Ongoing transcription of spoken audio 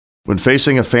When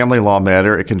facing a family law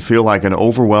matter, it can feel like an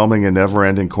overwhelming and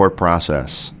never-ending court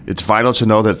process. It's vital to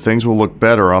know that things will look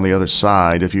better on the other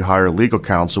side if you hire legal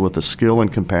counsel with the skill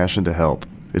and compassion to help.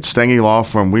 At Stengy Law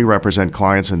Firm, we represent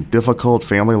clients in difficult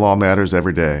family law matters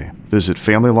every day. Visit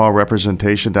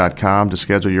FamilyLawRepresentation.com to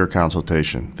schedule your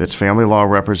consultation. That's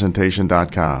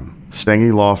FamilyLawRepresentation.com.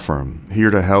 Stengy Law Firm, here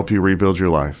to help you rebuild your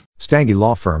life. Stengy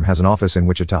Law Firm has an office in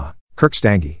Wichita. Kirk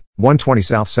Stengy, 120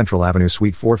 South Central Avenue,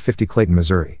 Suite 450, Clayton,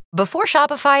 Missouri. Before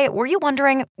Shopify, were you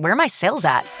wondering, where are my sales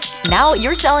at? Now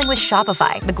you're selling with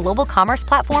Shopify, the global commerce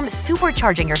platform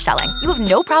supercharging your selling. You have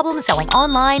no problem selling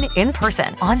online, in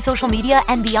person, on social media,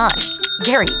 and beyond.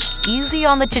 Gary, easy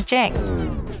on the cha-ching.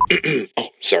 Oh,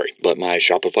 sorry, but my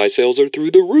Shopify sales are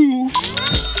through the roof.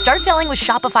 Start selling with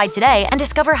Shopify today and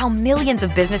discover how millions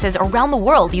of businesses around the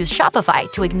world use Shopify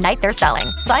to ignite their selling.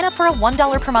 Sign up for a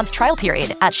 $1 per month trial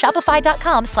period at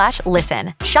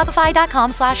shopify.com/listen.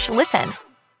 Shopify.com/listen.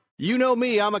 You know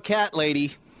me, I'm a cat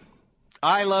lady.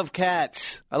 I love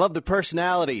cats. I love the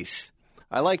personalities.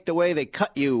 I like the way they cut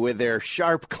you with their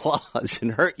sharp claws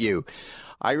and hurt you.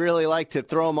 I really like to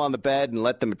throw them on the bed and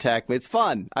let them attack me. It's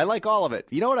fun. I like all of it.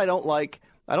 You know what I don't like?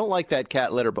 I don't like that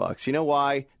cat litter box. You know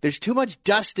why? There's too much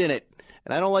dust in it,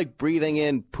 and I don't like breathing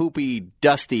in poopy,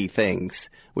 dusty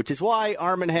things, which is why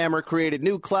Arm & Hammer created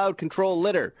new Cloud Control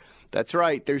Litter. That's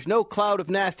right. There's no cloud of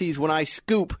nasties when I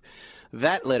scoop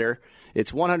that litter.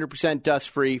 It's 100%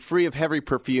 dust-free, free of heavy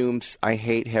perfumes. I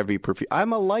hate heavy perfume.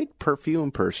 I'm a light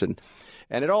perfume person.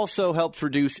 And it also helps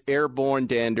reduce airborne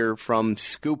dander from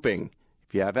scooping.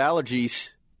 If you have allergies,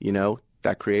 you know,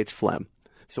 that creates phlegm.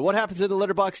 So what happens in the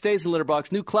litter box stays in the litter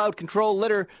box. New Cloud Control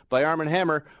Litter by Arm &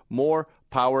 Hammer. More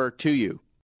power to you.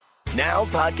 Now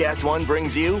Podcast One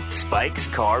brings you Spike's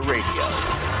Car Radio,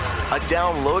 a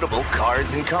downloadable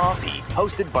cars and coffee,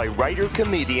 hosted by writer,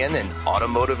 comedian, and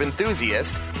automotive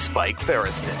enthusiast Spike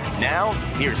Ferriston. Now,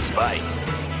 here's Spike.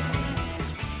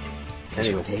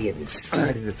 Anyway, What day it is?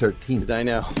 Friday the 13th. I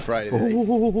know, Friday the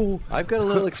 13th. I've got a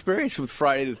little experience with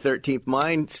Friday the 13th.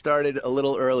 Mine started a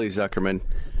little early, Zuckerman.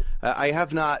 I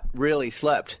have not really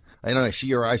slept. I know. I see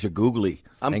your eyes are googly.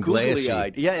 I'm and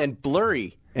googly-eyed. Yeah, and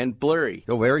blurry.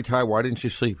 You're very tired. Why didn't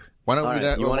you sleep? Why don't All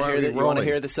right, you want to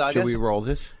hear the saga? Should we roll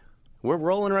this? We're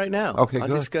rolling right now. Okay, I'm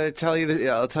good. just going to tell you.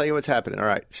 I'll tell you what's happening. All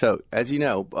right. So, as you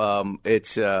know,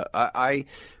 I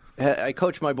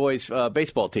coach my boys'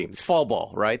 baseball team. It's fall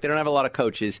ball, right? They don't have a lot of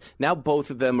coaches. Now both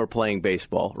of them are playing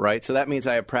baseball, right? So that means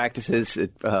I have practices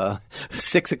at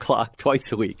 6 o'clock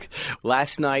twice a week.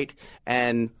 Last night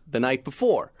and the night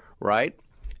before, right?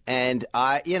 And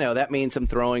that means I'm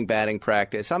throwing batting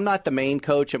practice. I'm not the main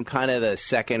coach. I'm kind of the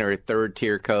second or third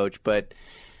tier coach, but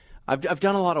I've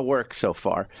done a lot of work so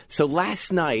far. So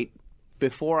last night,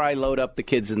 before I load up the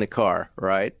kids in the car,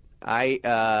 right?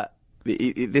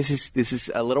 This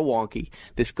is a little wonky.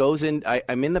 This goes in.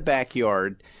 I'm in the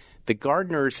backyard. The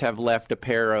gardeners have left a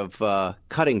pair of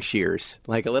cutting shears,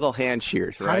 like a little hand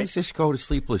shears, right? How does this go to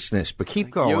sleeplessness? But keep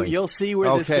going. You'll see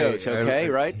where this goes, okay,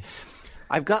 right?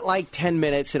 I've got like 10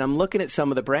 minutes, and I'm looking at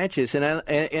some of the branches, and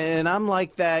I'm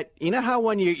like that. You know how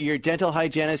when your dental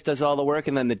hygienist does all the work,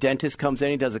 and then the dentist comes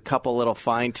in, he does a couple little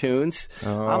fine tunes?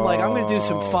 Oh. I'm like, I'm going to do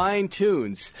some fine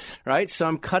tunes, right? So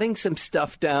I'm cutting some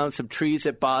stuff down, some trees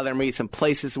that bother me, some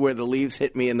places where the leaves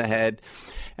hit me in the head,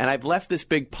 and I've left this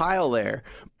big pile there,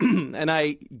 and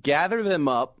I gather them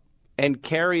up and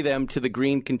carry them to the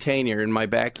green container in my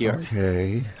backyard.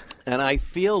 Okay. And I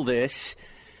feel this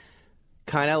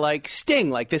kind of like sting,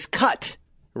 like this cut,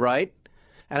 right?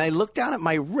 And I look down at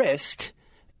my wrist,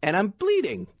 and I'm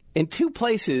bleeding in two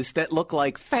places that look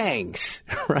like fangs,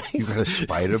 right? You got a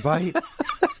spider bite?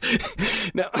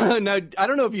 Now, I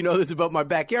don't know if you know this about my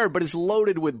backyard, but it's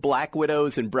loaded with black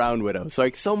widows and brown widows,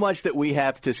 like so much that we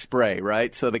have to spray,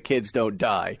 right, so the kids don't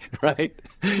die, right?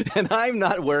 And I'm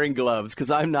not wearing gloves because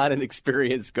I'm not an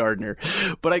experienced gardener.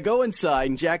 But I go inside,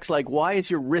 and Jack's like, why is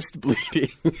your wrist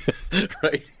bleeding?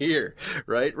 Right here,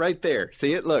 right there.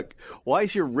 See it? Look, why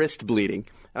is your wrist bleeding?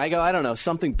 And I go, I don't know,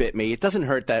 something bit me. It doesn't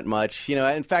hurt that much. You know,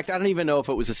 in fact, I don't even know if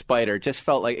it was a spider. It just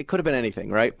felt like it could have been anything,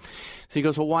 right? So he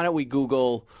goes, well, why don't we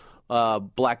Google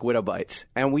black widow bites?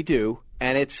 And we do.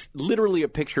 And it's literally a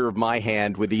picture of my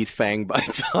hand with these fang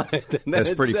bites on it. And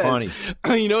that's pretty funny.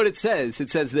 You know what it says? It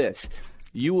says this: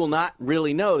 you will not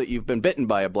really know that you've been bitten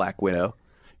by a black widow.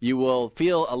 You will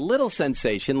feel a little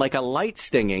sensation, like a light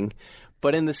stinging,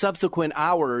 but in the subsequent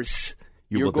hours,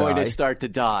 you're going to start to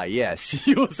die. Yes.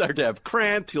 You will start to have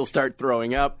cramps. You'll start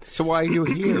throwing up. So why are you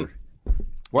here?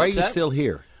 Why are you still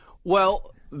here?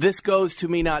 Well, this goes to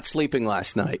me not sleeping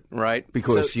last night, right?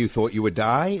 Because you thought you would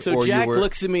die? So or Jack you were...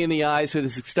 looks at me in the eyes,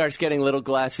 starts getting little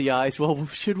glassy eyes. Well,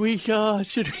 should we,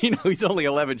 he's only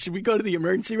 11. Should we go to the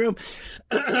emergency room?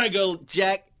 I go,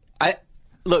 Jack,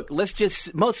 look,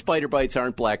 most spider bites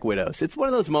aren't black widows. It's one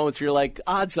of those moments where you're like,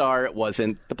 odds are it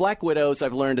wasn't. The black widows,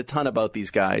 I've learned a ton about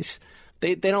these guys.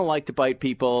 They don't like to bite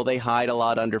people. They hide a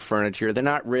lot under furniture. They're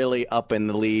not really up in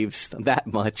the leaves that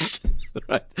much.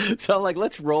 Right? So I'm like,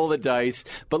 let's roll the dice.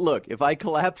 But look, if I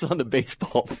collapse on the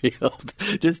baseball field,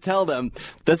 just tell them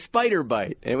the spider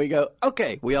bite. And we go,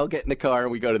 okay, we all get in the car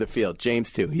and we go to the field.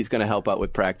 James, too. He's going to help out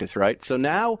with practice, right? So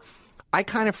now I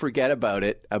kind of forget about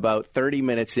it. About 30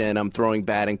 minutes in, I'm throwing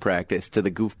batting practice to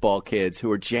the goofball kids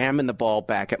who are jamming the ball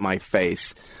back at my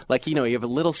face. Like, you have a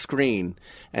little screen,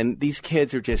 and these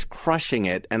kids are just crushing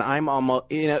it, and I'm almost,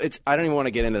 I don't even want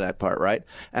to get into that part, right?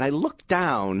 And I look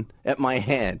down at my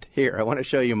hand. Here, I want to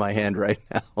show you my hand right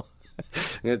now. I'm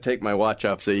going to take my watch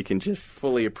off so you can just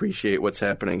fully appreciate what's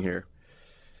happening here.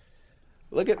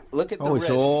 Look at the wrist.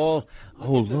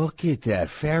 Look at that,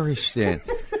 Ferriston.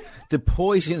 The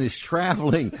poison is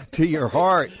traveling to your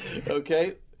heart.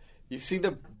 Okay. You see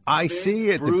I see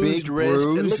it, the big wrist,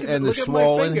 bruise and the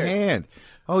swollen hand.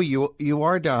 Oh, you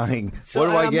are dying. So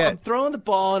what do I get? I'm throwing the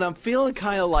ball, and I'm feeling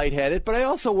kind of lightheaded, but I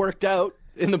also worked out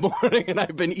in the morning, and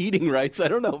I've been eating right, so I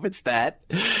don't know if it's that.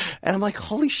 And I'm like,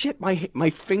 holy shit, my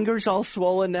finger's all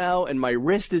swollen now, and my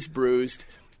wrist is bruised.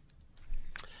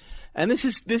 And this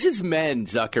is men,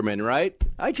 Zuckerman, right?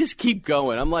 I just keep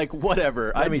going. I'm like,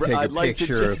 whatever. Let me take a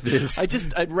picture of this.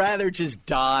 I'd rather just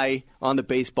die on the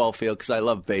baseball field because I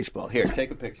love baseball. Here,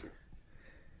 take a picture.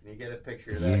 Can you get a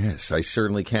picture of that? Yes, I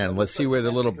certainly can. Let's see where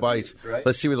the little bites. Right?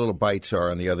 Let's see where the little bites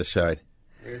are on the other side.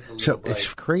 So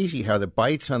it's crazy how the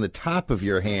bite's on the top of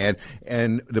your hand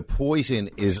and the poison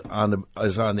is on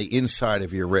the inside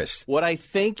of your wrist. What I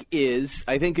think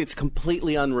it's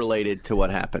completely unrelated to what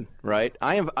happened, right?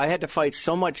 I had to fight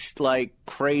so much like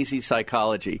crazy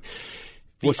psychology.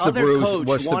 What's the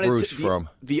bruise from?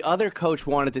 The other coach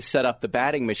wanted to set up the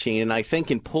batting machine, and I think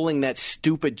in pulling that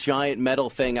stupid giant metal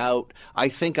thing out, I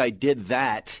think I did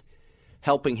that,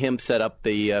 helping him set up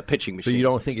the pitching machine. So you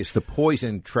don't think it's the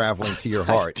poison traveling to your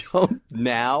heart? I don't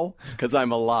now, because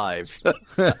I'm alive.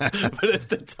 But at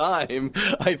the time,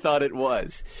 I thought it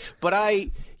was. But I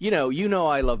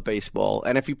love baseball.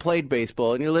 And if you played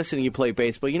baseball and you're listening, you play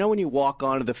baseball, when you walk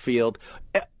onto the field,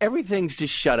 everything's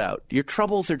just shut out. Your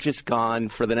troubles are just gone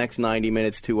for the next 90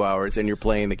 minutes, 2 hours, and you're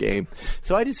playing the game.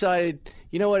 So I decided,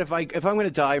 you know what, if I'm going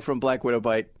to die from black widow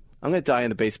bite, I'm going to die in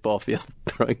the baseball field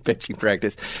throwing pitching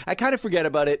practice. I kind of forget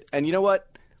about it. And you know what?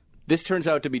 This turns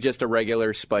out to be just a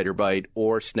regular spider bite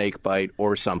or snake bite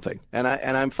or something. And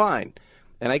I'm fine.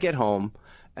 And I get home,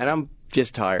 and I'm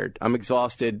just tired. I'm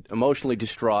exhausted, emotionally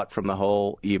distraught from the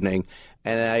whole evening.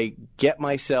 And I get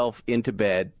myself into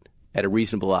bed at a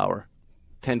reasonable hour,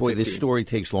 10:15. Boy, this story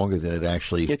takes longer than it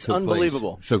actually It's took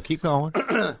unbelievable. Place. So keep going.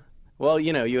 Well,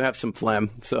 you have some phlegm,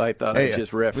 so I thought I'd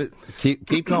just riff.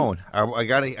 Keep going. I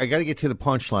gotta get to the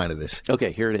punchline of this.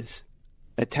 Okay, here it is.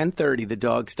 At 10:30, the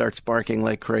dog starts barking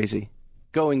like crazy,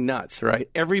 going nuts, right?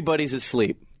 Everybody's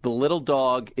asleep. The little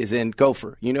dog is in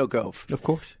Gopher. You know Gopher. Of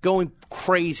course. Going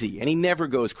crazy, and he never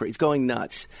goes crazy. He's going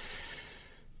nuts.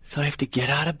 So I have to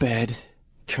get out of bed,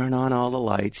 turn on all the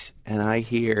lights, and I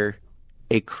hear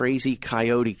a crazy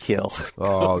coyote kill.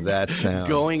 Oh, that sound.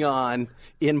 Going on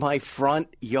in my front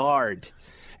yard.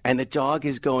 And the dog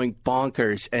is going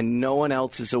bonkers, and no one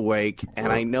else is awake.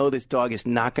 And I know this dog is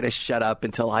not going to shut up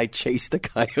until I chase the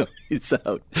coyotes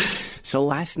out. So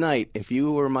last night, if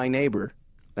you were my neighbor,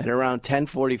 at around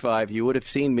 10:45, you would have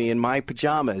seen me in my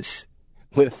pajamas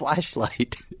with a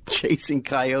flashlight chasing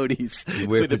coyotes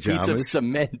with pajamas? a piece of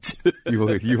cement. You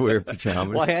wear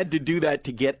pajamas? Well, I had to do that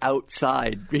to get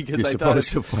outside because You're I supposed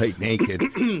thought to fight naked.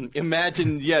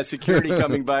 Imagine, security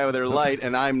coming by with their light,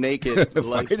 and I'm naked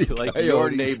like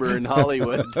your neighbor in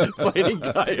Hollywood fighting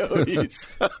coyotes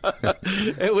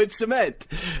and with cement.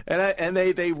 And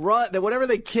they run, whatever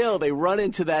they kill, they run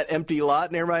into that empty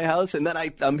lot near my house, and then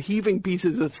I'm heaving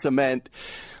pieces of cement.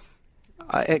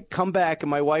 I come back, and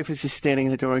my wife is just standing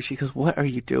in the door. She goes, "What are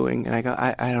you doing?" And I go,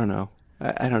 I don't know.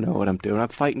 I don't know what I'm doing. I'm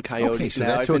fighting coyotes okay, so now.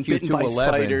 That I've took been bitten you to by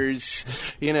 11. spiders.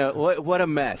 What a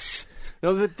mess.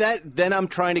 No, then I'm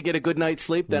trying to get a good night's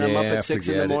sleep. Then I'm up at 6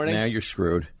 in the morning. Now you're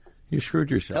screwed. You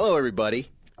screwed yourself. Hello, everybody.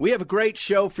 We have a great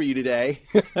show for you today.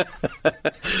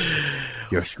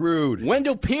 You're screwed.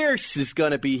 Wendell Pierce is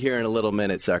going to be here in a little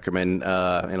minute, Zuckerman.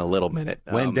 In a little minute.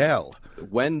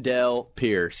 Wendell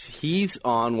Pierce. He's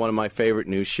on one of my favorite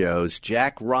news shows,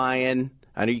 Jack Ryan.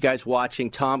 I know you guys watching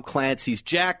Tom Clancy's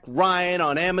Jack Ryan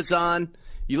on Amazon.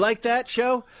 You like that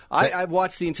show? I've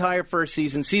watched the entire first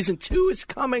season. Season 2 is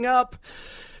coming up,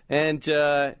 and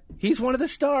he's one of the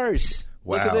stars.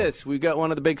 Wow. Look at this. We've got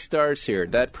one of the big stars here.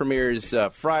 That premieres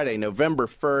Friday, November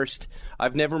 1st.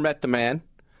 I've never met the man,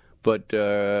 but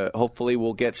hopefully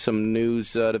we'll get some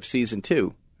news out of Season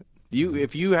 2.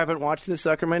 If you haven't watched this,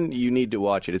 Zuckerman, you need to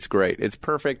watch it. It's great. It's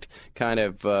perfect kind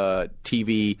of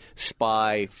TV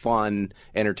spy fun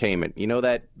entertainment. You know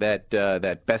that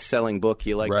best-selling book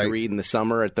you like to read in the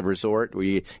summer at the resort?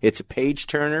 It's a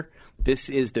page-turner. This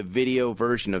is the video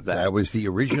version of that. That was the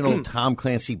original Tom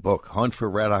Clancy book, Hunt for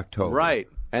Red October. Right.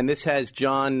 And this has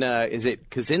John, is it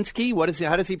Krasinski?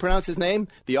 How does he pronounce his name?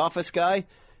 The Office guy?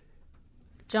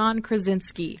 John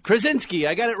Krasinski. Krasinski,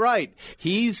 I got it right.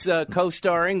 He's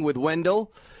co-starring with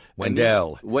Wendell.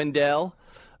 Wendell.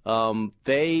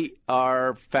 They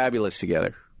are fabulous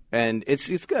together. And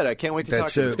it's good. I can't wait to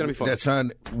talk to you. It's going to be fun. That's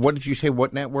on, what did you say,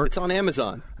 what network? It's on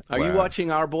Amazon. Are you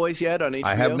watching Our Boys yet on HBO?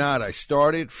 I have not. I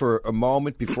started for a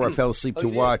moment before I fell asleep to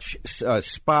watch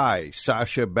Spy,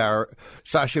 Sacha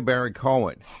Baron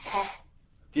Cohen.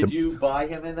 Did you buy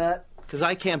him in that? Because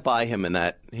I can't buy him in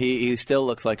that. He still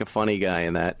looks like a funny guy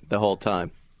in that the whole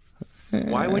time.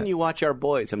 Why wouldn't you watch Our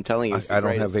Boys? I'm telling you. I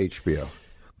don't have HBO.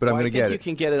 But I'm going to get it. You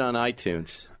can get it on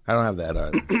iTunes. I don't have that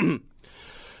either.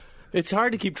 It's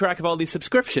hard to keep track of all these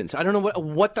subscriptions. I don't know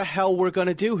what the hell we're going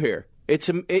to do here.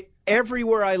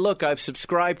 Everywhere I look, I've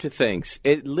subscribed to things.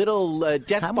 Death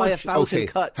by a Thousand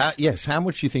Cuts. How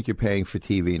much do you think you're paying for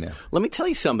TV now? Let me tell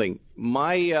you something.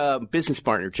 My business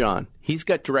partner, John, he's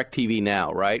got DirecTV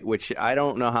Now, right? Which I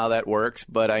don't know how that works,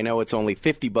 but I know it's only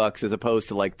 $50 as opposed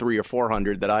to like $300 or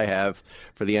 $400 that I have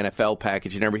for the NFL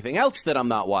package and everything else that I'm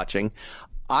not watching.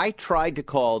 I tried to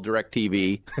call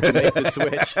DirecTV to make the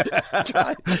switch. That's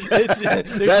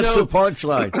the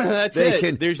punchline. That's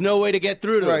it. There's no way to get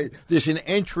through to them. There's an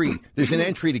entry. There's an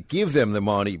entry to give them the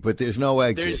money, but there's no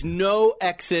exit. There's no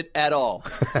exit at all.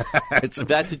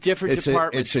 That's a different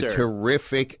department, sir.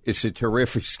 It's a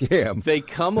terrific scam. They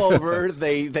come over.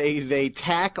 They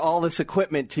tack all this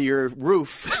equipment to your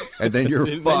roof, and then you're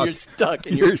fucked. Then you're stuck,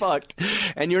 and you're fucked,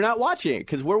 and you're not watching it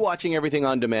because we're watching everything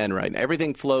on demand right now.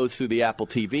 Everything flows through the Apple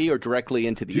TV or directly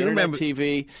into the internet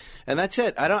TV, and that's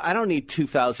it. I don't need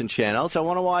 2,000 channels. I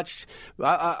want to watch.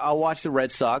 I'll watch the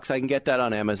Red Sox. I can get that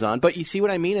on Amazon. But you see what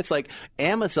I mean? It's like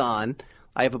Amazon.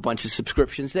 I have a bunch of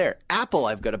subscriptions there. Apple,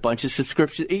 I've got a bunch of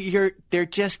subscriptions.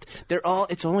 They're all.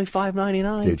 It's only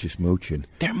 $5.99. They're just mooching.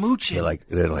 They're mooching.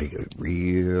 They're like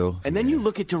real. And then you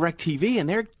look at DirecTV, and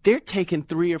they're taking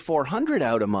 $300 or $400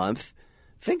 out a month.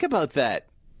 Think about that.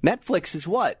 Netflix is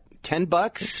what,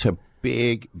 $10? It's a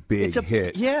big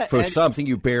hit for something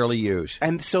you barely use.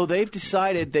 And so they've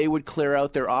decided they would clear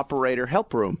out their operator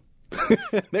help room.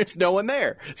 There's no one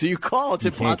there. So you call, it's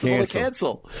impossible to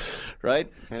cancel.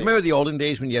 Right? Remember the olden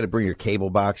days when you had to bring your cable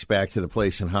box back to the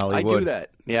place in Hollywood? I do that.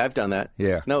 Yeah, I've done that.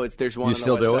 Yeah. No, there's one you on the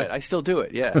still west do side. it? I still do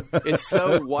it, yeah. It's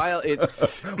so wild.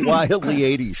 Wildly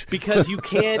 80s. Because you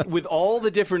can't, with all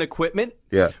the different equipment,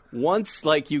 once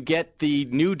you get the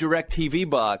new DirecTV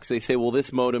box, they say, well,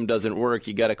 this modem doesn't work.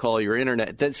 You got to call your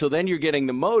internet. So then you're getting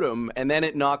the modem, and then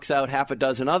it knocks out half a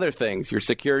dozen other things, your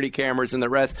security cameras and the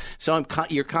rest. So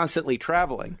you're constantly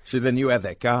traveling. So then you have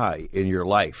that guy in your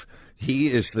life.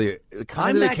 He is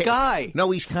I'm that guy.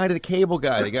 No, he's kind of the cable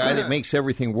guy, the guy that makes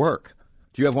everything work.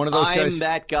 Do you have one of those guys? I'm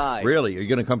that guy. Really? Are you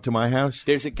going to come to my house?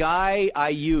 There's a guy I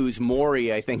use,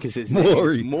 Maury, I think is his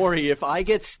name. Maury, if I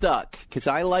get stuck, because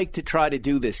I like to try to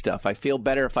do this stuff. I feel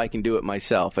better if I can do it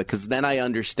myself, because then I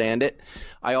understand it.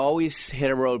 I always hit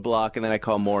a roadblock, and then I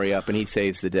call Maury up, and he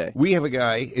saves the day. We have a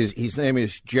guy. His name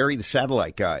is Jerry the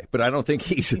Satellite Guy, but I don't think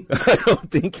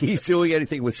he's doing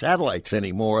anything with satellites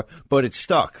anymore. But it's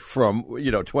stuck from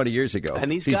 20 years ago.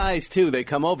 And these guys too, they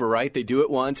come over, right? They do it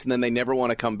once, and then they never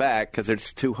want to come back because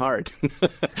it's too hard.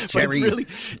 Jerry, really,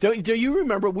 do you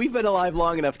remember? We've been alive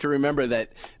long enough to remember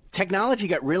that. Technology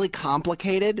got really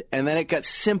complicated, and then it got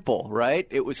simple, right?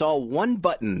 It was all one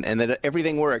button, and then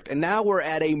everything worked. And now we're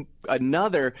at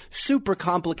another super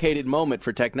complicated moment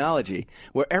for technology,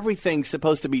 where everything's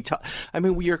supposed to be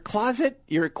your closet,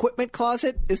 your equipment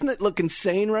closet, isn't it look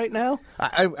insane right now?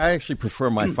 I actually prefer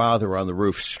my father on the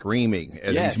roof screaming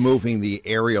as he's moving the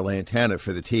aerial antenna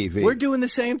for the TV. We're doing the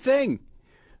same thing.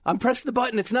 I'm pressing the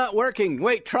button. It's not working.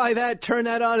 Wait, try that. Turn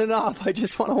that on and off. I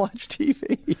just want to watch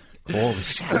TV. Oh, the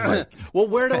satellite. Well,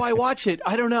 where do I watch it?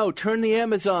 I don't know. Turn the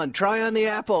Amazon. Try on the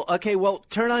Apple. Okay, well,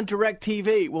 turn on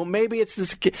DirecTV. Well, maybe it's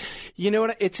this. You know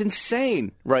what? It's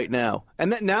insane right now.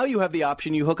 And now you have the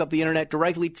option. You hook up the internet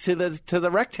directly to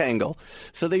the rectangle,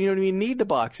 so that you don't even need the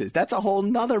boxes. That's a whole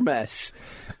nother mess.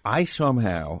 I'm so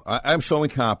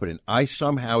incompetent. I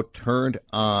somehow turned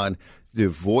on the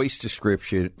voice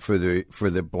description for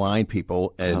the blind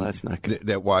people and that's not good.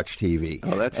 that watch TV.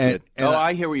 Oh, that's good.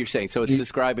 I hear what you're saying. So it's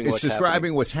describing what's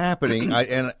happening. What's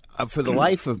happening. For the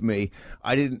life of me,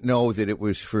 I didn't know that it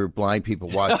was for blind people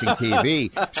watching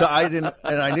TV. So I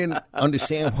didn't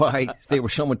understand why there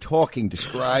was someone talking,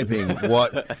 describing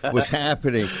what was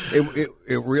happening.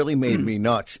 It really made me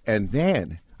nuts. And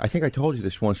then, I think I told you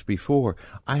this once before,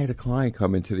 I had a client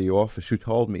come into the office who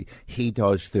told me he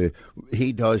does the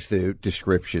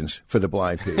descriptions for the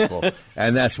blind people,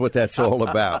 and that's what that's all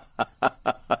about.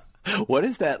 What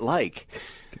is that like?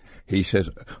 He says,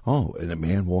 "Oh," and a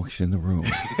man walks in the room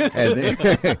and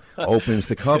then opens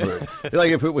the cupboard,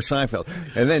 like if it was Seinfeld.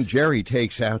 And then Jerry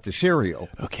takes out the cereal.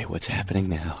 Okay, what's happening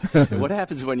now? What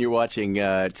happens when you're watching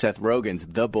Seth Rogen's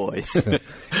The Boys? The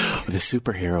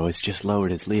superhero has just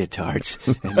lowered his leotards,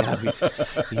 and now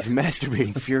he's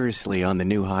masturbating furiously on the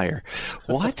new hire.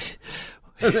 What?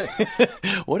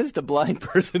 What does the blind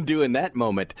person do in that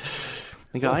moment?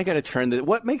 I go, I got to turn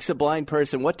what makes the blind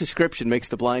person, what description makes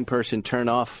the blind person turn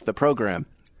off the program?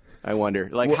 I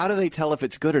wonder. How do they tell if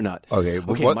it's good or not? Okay,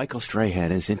 Michael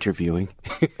Strahan is interviewing.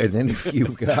 And then if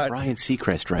you've got Ryan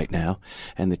Seacrest right now,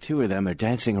 and the two of them are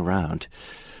dancing around.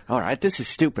 All right, this is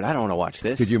stupid. I don't want to watch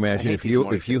this. Could you imagine if you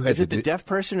had is it the deaf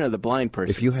person or the blind person?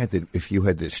 If you had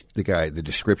the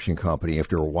description company,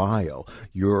 after a while,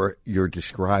 your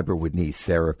describer would need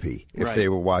therapy if they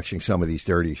were watching some of these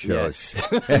dirty shows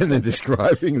and then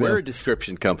describing them. We're a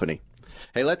description company.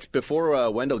 Hey,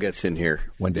 before Wendell gets in here.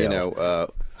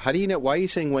 Wendell. How do you know? Why are you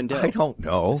saying Wendell? I don't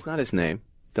know. It's not his name.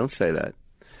 Don't say that.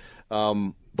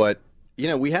 But.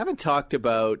 We haven't talked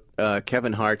about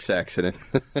Kevin Hart's accident.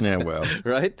 Yeah, well.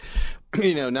 Right?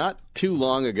 Not too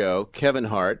long ago, Kevin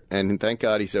Hart, and thank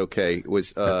God he's okay,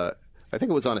 was, I think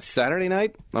it was on a Saturday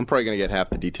night. I'm probably going to get half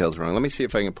the details wrong. Let me see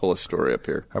if I can pull a story up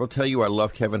here. I will tell you I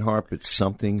love Kevin Hart, but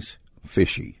something's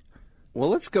fishy. Well,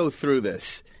 let's go through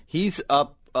this. He's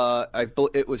up.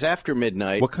 It was after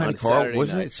midnight. What kind of car? Saturday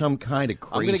Wasn't night. it some kind of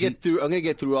crazy? I'm going to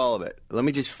get through all of it. Let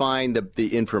me just find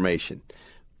the information.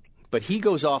 But he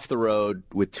goes off the road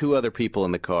with two other people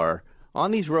in the car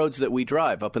on these roads that we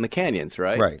drive up in the canyons,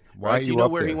 right? Right. Why do you know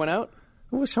where he went out?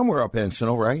 It was somewhere up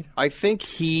Encino, right? I think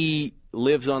he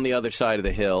lives on the other side of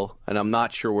the hill, and I'm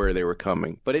not sure where they were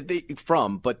coming. But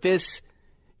this,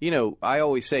 I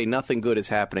always say nothing good is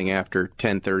happening after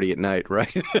 10:30 at night,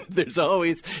 right? There's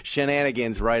always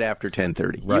shenanigans right after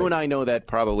 10:30. Right. You and I know that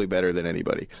probably better than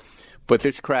anybody. But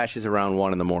this crash is around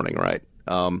 1 in the morning, right?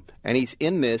 And he's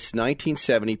in this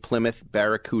 1970 Plymouth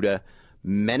Barracuda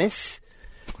Menace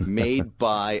made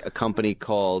by a company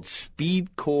called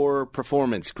Speedcore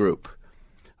Performance Group.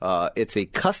 It's a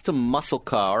custom muscle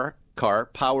car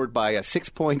powered by a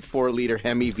 6.4-liter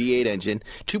Hemi V8 engine,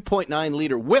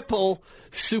 2.9-liter Whipple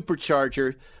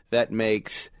supercharger that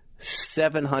makes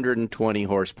 720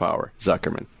 horsepower,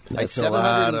 Zuckerman. That's a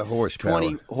lot of horsepower.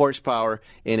 20 horsepower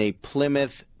in a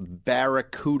Plymouth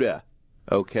Barracuda.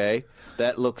 Okay,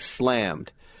 that looks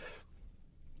slammed.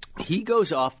 He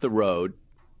goes off the road.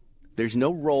 There's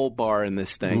no roll bar in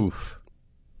this thing. Oof.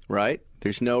 Right?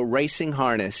 There's no racing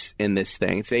harness in this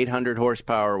thing. It's 800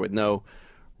 horsepower with no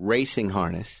racing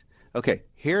harness. Okay,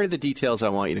 here are the details I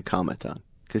want you to comment on,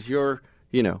 because you're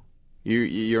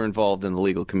involved in the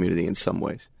legal community in some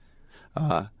ways.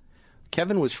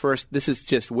 Kevin was first. This is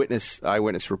just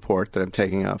eyewitness report that I'm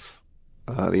taking off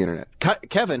the internet.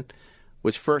 Kevin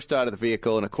was first out of the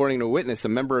vehicle, and according to a witness, a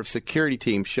member of security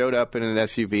team showed up in an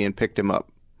SUV and picked him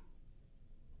up.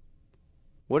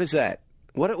 What is that?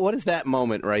 What is that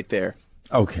moment right there?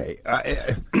 Okay.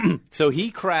 So he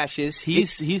crashes.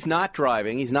 He's not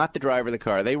driving. He's not the driver of the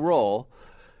car. They roll.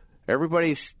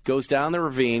 Everybody goes down the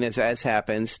ravine as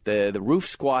happens. The roof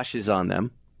squashes on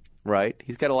them, right?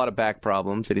 He's got a lot of back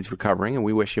problems that he's recovering, and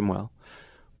we wish him well.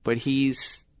 But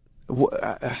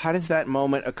how does that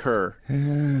moment occur?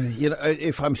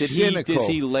 If I'm cynical. Is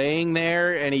he laying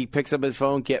there and he picks up his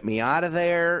phone, get me out of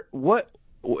there? What?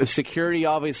 Security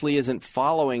obviously isn't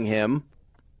following him.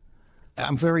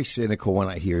 I'm very cynical when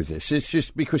I hear this. It's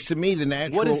just because to me the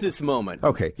natural... What is this moment?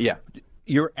 Okay. Yeah.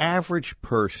 Your average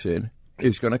person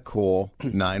is going to call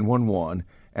 911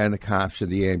 and the cops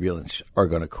and the ambulance are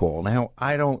going to call. Now,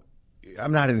 I'm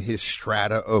not in his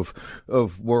strata of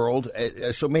world,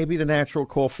 so maybe the natural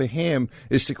call for him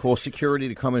is to call security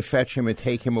to come and fetch him and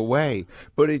take him away.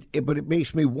 But it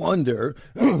makes me wonder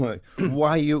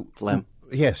why you... Phlegm.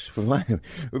 Yes, phlegm.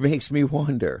 It makes me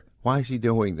wonder, why is he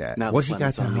doing that? Now What's he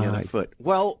got to on the other hide? foot.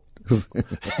 Well,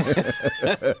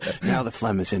 now the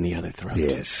phlegm is in the other throat.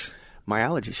 Yes. My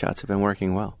allergy shots have been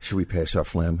working well. Should we pass our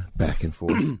phlegm back and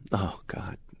forth? Oh,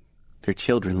 God. There are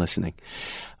children listening.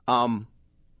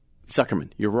 Zuckerman,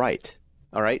 you're right.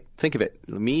 all right? Think of it.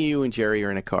 Me, you, and Jerry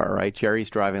are in a car, right? Jerry's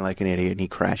driving like an idiot, and he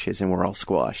crashes, and we're all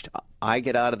squashed. I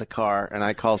get out of the car, and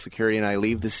I call security, and I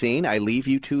leave the scene. I leave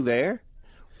you two there.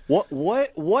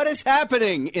 What is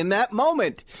happening in that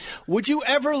moment? Would you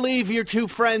ever leave your two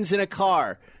friends in a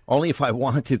car? Only if I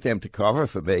wanted them to cover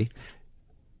for me.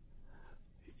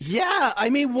 Yeah, I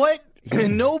mean, what?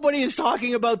 Nobody is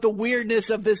talking about the weirdness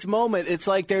of this moment. It's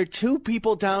like there are two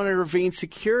people down in a ravine.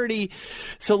 Security.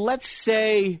 So let's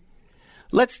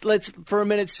for a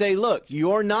minute say, look,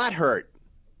 you're not hurt.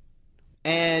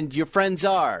 And your friends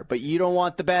are, but you don't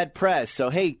want the bad press.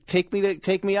 So, hey, take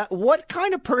me out. What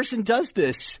kind of person does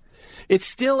this? It's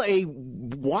still a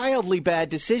wildly bad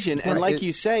decision. And like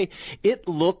you say, it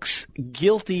looks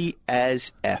guilty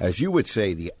as F. As you would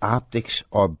say, the optics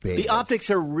are bad. The optics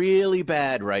are really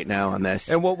bad right now on this.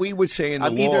 And what we would say in the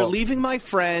I'm law, either leaving my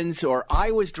friends or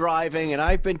I was driving and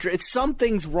I've been...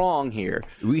 something's wrong here.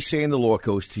 We say in the law, it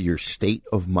goes to your state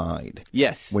of mind.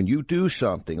 Yes. When you do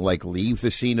something like leave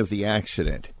the scene of the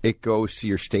accident, it goes to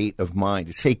your state of mind.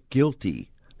 It's a guilty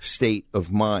state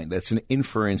of mind. That's an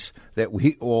inference that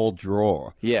we all draw.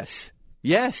 Yes.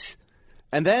 Yes.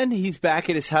 And then he's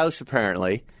back at his house,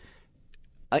 apparently,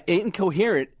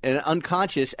 incoherent and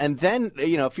unconscious. And then,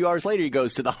 a few hours later, he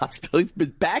goes to the hospital. His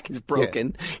back is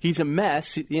broken. Yeah. He's a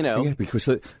mess, Yeah, because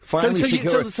finally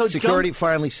security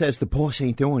finally says the boss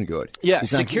ain't doing good. Yeah,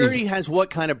 security has what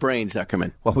kind of brains,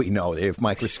 Zuckerman? Well, we know they have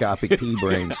microscopic pea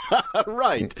brains.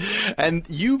 Right. And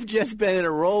you've just been in a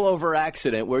rollover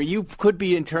accident where you could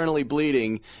be internally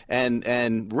bleeding,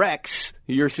 and Rex,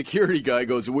 your security guy,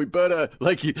 goes, we better,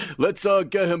 let's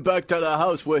get him back to the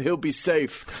house where he'll be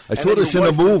safe. I saw this in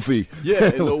a movie. Yeah,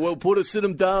 and we'll sit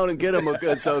him down and get him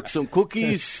some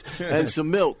cookies and some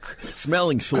milk.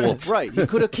 Smelling salts. Right. He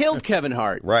could have killed Kevin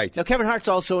Hart. Right. Now, Kevin Hart's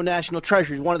also a national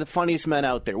treasure. He's one of the funniest men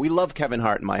out there. We love Kevin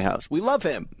Hart in my house. We love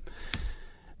him.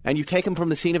 And you take him from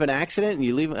the scene of an accident and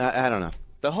you leave him. I don't know.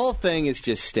 The whole thing is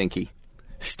just stinky.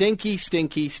 Stinky,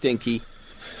 stinky, stinky.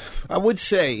 I would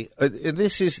say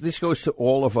this goes to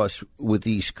all of us with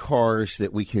these cars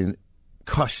that we can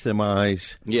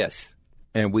customize. Yes.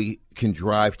 And we can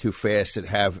drive too fast and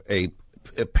have a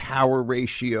power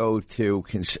ratio to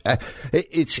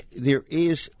there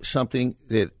is something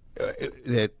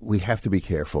that we have to be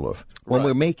careful of when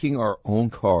we're making our own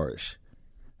cars.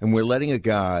 And we're letting a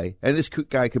guy, and this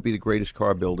guy could be the greatest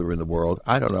car builder in the world.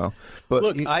 I don't know. But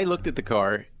look, I looked at the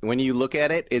car. When you look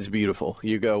at it, it's beautiful.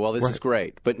 You go, well, this is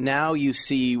great. But now you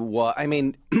see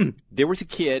there was a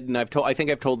kid, and I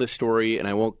think I've told this story, and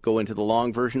I won't go into the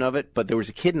long version of it, but there was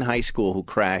a kid in high school who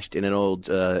crashed in an old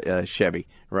Chevy,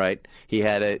 right? He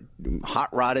had a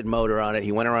hot-rodded motor on it.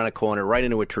 He went around a corner right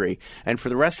into a tree. And for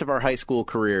the rest of our high school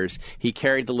careers, he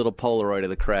carried the little Polaroid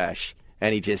of the crash.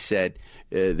 And he just said,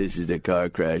 this is the car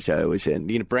crash I was in.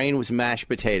 Brain was mashed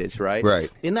potatoes, right?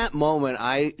 Right. In that moment,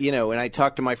 and I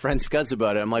talked to my friend Scuzz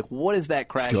about it. I'm like, what is that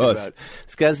crash about?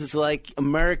 Scuzz is like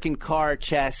American car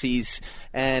chassis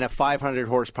and a 500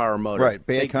 horsepower motor. Right,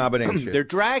 bad combination. They're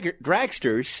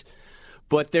dragsters,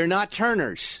 but they're not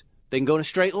turners. They can go in a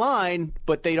straight line,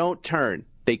 but they don't turn.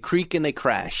 They creak and they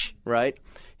crash, right?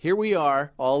 Here we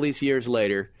are, all these years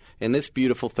later, in this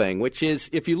beautiful thing, which is,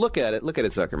 if you look at it,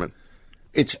 Zuckerman.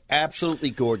 It's absolutely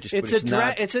gorgeous. It's a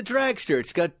dragster.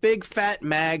 It's got big fat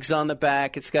mags on the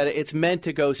back. It's meant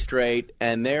to go straight,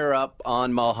 and they're up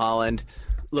on Mulholland.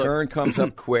 Look, turn comes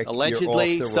up quick.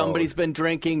 Allegedly, somebody's been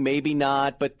drinking, maybe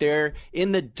not, but they're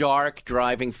in the dark,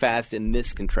 driving fast in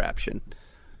this contraption,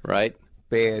 right?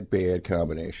 Bad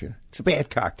combination. It's a bad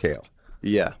cocktail.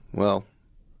 Yeah. Well,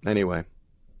 anyway.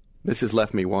 This has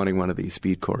left me wanting one of these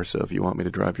speed cars, so if you want me to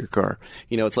drive your car.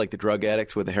 It's like the drug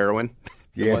addicts with the heroin.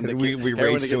 We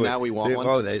race to it. Now we want one.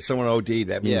 Oh, someone OD'd.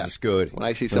 That means it's good. When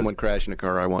I see someone crash in a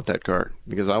car, I want that car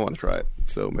because I want to try it.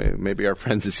 So maybe our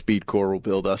friends at Speed Corps will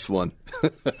build us one.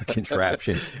 A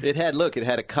contraption. It had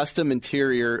a custom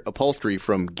interior upholstery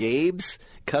from Gabe's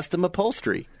Custom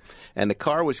Upholstery. And the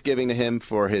car was given to him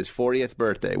for his 40th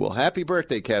birthday. Well, happy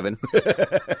birthday, Kevin.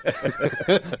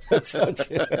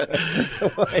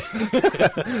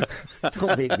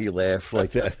 Don't make me laugh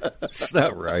like that. It's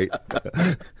not right.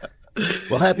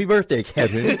 Well, happy birthday,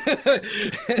 Kevin.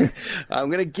 I'm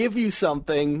going to give you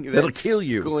something that'll kill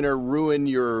you. Going to ruin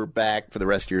your back for the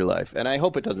rest of your life. And I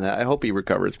hope it doesn't. I hope he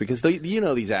recovers because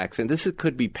these accidents. This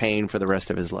could be pain for the rest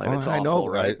of his life. It's awful, I know,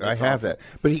 right? I have that.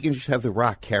 But he can just have the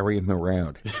Rock carry him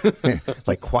around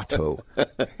like Quato.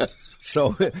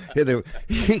 So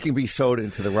he can be sewed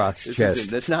into the Rock's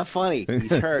chest. That's not funny. He's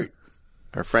hurt.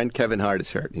 Our friend Kevin Hart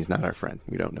is hurt. He's not our friend.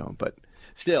 We don't know him. But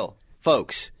still,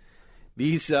 folks,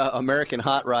 These American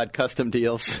hot rod custom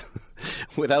deals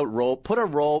without roll. Put a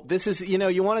roll. This is,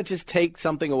 you want to just take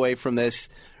something away from this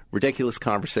ridiculous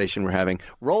conversation we're having.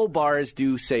 Roll bars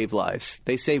do save lives.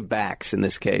 They save backs in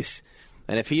this case.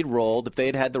 And if they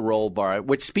had had the roll bar,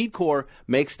 which SpeedCore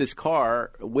makes this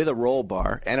car with a roll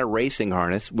bar and a racing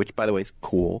harness, which, by the way, is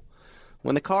cool.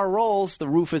 When the car rolls, the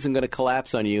roof isn't going to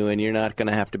collapse on you, and you're not going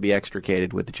to have to be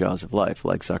extricated with the jaws of life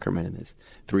like Zuckerman in his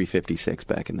 356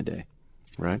 back in the day.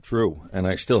 Right? True. And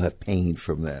I still have pain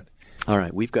from that. All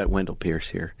right. We've got Wendell Pierce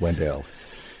here. Wendell.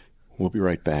 We'll be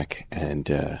right back, and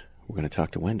we're going to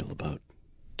talk to Wendell about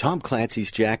Tom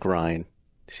Clancy's Jack Ryan,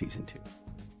 Season 2.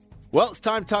 Well, it's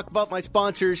time to talk about my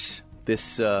sponsors.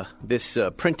 This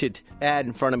printed ad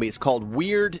in front of me is called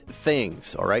Weird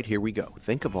Things. All right, here we go.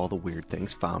 Think of all the weird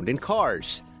things found in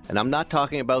cars. And I'm not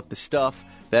talking about the stuff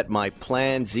that my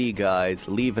Plan Z guys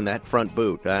leave in that front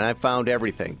boot. And I found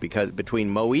everything, because between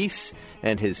Moise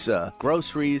and his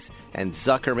groceries and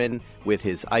Zuckerman with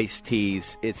his iced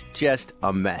teas, it's just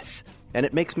a mess. And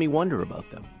it makes me wonder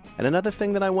about them. And another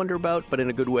thing that I wonder about, but in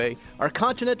a good way, are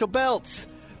Continental belts.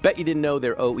 Bet you didn't know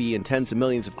they're OE in tens of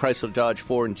millions of Chrysler, Dodge,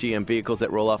 Ford, and GM vehicles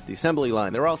that roll off the assembly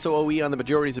line. They're also OE on the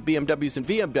majorities of BMWs and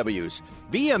VMWs.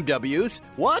 VMWs?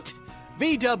 What?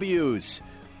 VWs!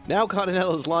 Now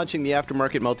Continental is launching the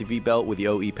aftermarket multi-V belt with the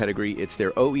OE pedigree. It's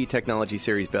their OE Technology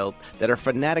Series belt that are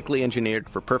fanatically engineered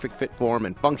for perfect fit, form,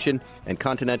 and function. And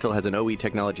Continental has an OE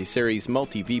Technology Series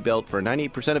multi-V belt for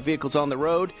 98% of vehicles on the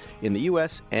road in the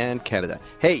U.S. and Canada.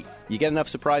 Hey, you get enough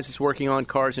surprises working on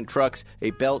cars and trucks. A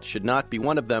belt should not be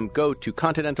one of them. Go to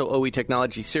Continental OE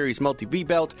Technology Series multi-V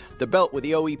belt, the belt with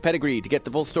the OE pedigree. To get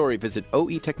the full story, visit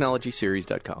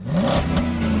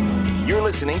oetechnologyseries.com. You're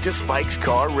listening to Spike's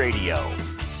Car Radio.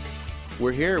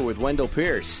 We're here with Wendell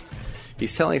Pierce.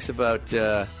 He's telling us about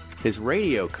his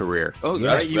radio career. Oh,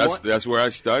 that's where I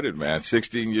started, man.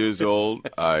 16 years old.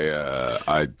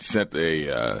 I sent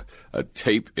a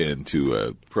tape in to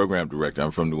a program director.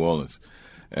 I'm from New Orleans.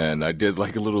 And I did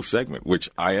like a little segment, which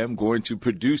I am going to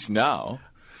produce now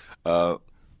on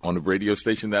a radio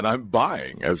station that I'm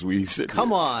buying as we sit Come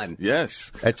here. on.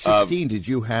 Yes. At 16, did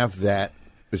you have that?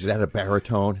 Was that a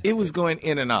baritone? It was going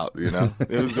in and out, It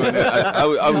was going.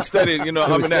 I was studying,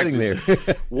 I'm an actor. There.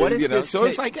 What is this? So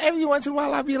it's like every once in a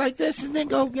while I'll be like this, and then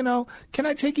go, can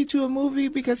I take you to a movie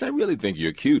because I really think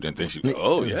you're cute? And then she go,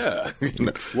 oh yeah.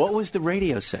 What was the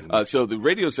radio segment? So the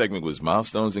radio segment was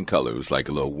Milestones in Color. It was like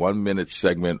a little 1-minute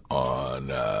segment on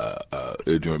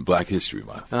during Black History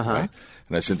Month, right?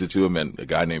 And I sent it to him, and a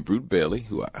guy named Brute Bailey,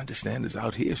 who I understand is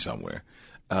out here somewhere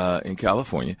in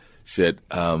California, said.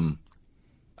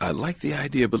 I like the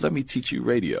idea, but let me teach you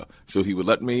radio. So he would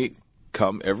let me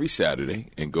come every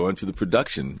Saturday and go into the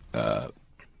production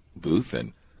booth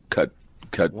and cut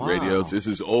radios. This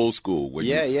is old school. When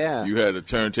you had a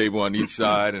turntable on each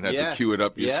side and had to cue it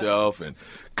up yourself and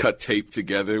cut tape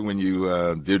together when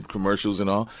you did commercials and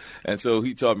all. And so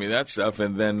he taught me that stuff.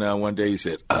 And then one day he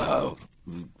said, let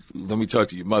me talk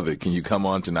to your mother. Can you come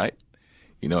on tonight?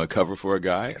 And cover for a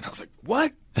guy. And I was like,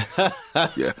 what?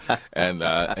 Yeah. And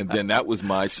then that was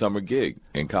my summer gig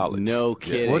in college. No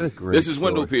kidding. What a great This is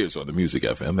Wendell Pierce on the Music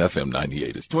FM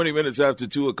 98. It's 20 minutes after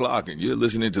 2 o'clock, and you're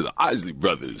listening to the Isley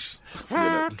Brothers. We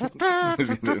have to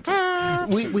Isn't do a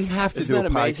that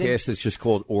amazing? podcast that's just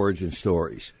called Origin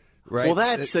Stories. Right? Well,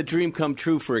 that's a dream come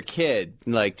true for a kid,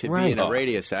 like to be in a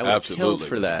radio set. I would have killed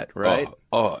for that, right?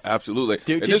 Oh, absolutely.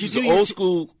 Did this you is do the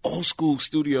old school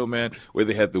studio, man, where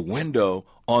they had the window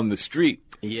on the street.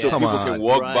 Yeah. So people can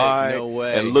walk by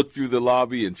way. and look through the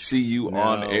lobby and see you No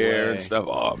on air way. and stuff.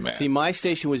 Oh, man. See, my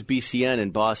station was BCN in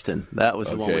Boston. That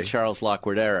was the one with Charles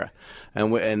Lacquardera.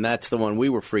 And that's the one we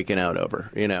were freaking out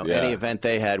over. Any event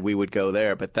they had, we would go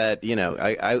there. But that,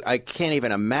 I can't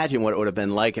even imagine what it would have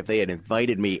been like if they had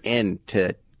invited me in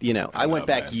to, I went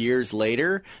back years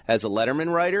later as a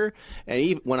Letterman writer. And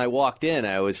even when I walked in,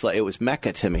 I was like, it was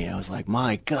Mecca to me. I was like,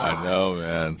 my God. I know,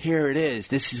 man. Here it is.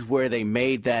 This is where they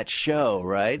made that show,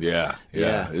 right? Yeah.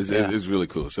 It's really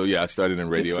cool. So, I started in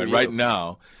radio. And right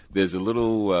now, there's a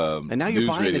little and now you're news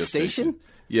buying radio a station?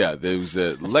 Yeah, there's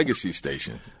a legacy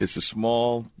station. It's a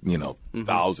small,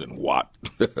 1,000-watt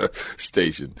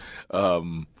station.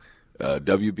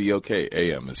 WBOK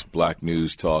AM. It's black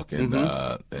news, talk, and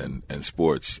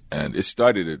sports. And it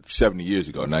started 70 years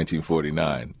ago,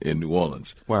 1949, in New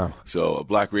Orleans. Wow. So a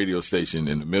black radio station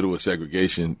in the middle of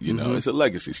segregation, it's a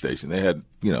legacy station. They had,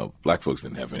 black folks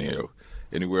didn't have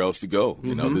anywhere else to go.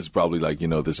 This is probably like,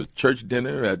 there's a church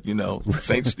dinner at,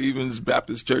 St. Stephen's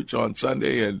Baptist Church on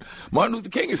Sunday, and Martin Luther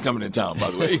King is coming in town, by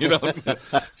the way,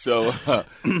 So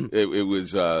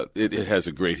it has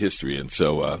a great history, and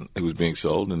so it was being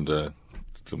sold, and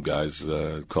some guys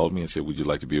called me and said, "Would you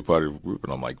like to be a part of the group?"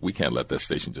 And I'm like, "We can't let that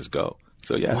station just go."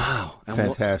 So yeah, wow, and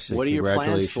fantastic! What are your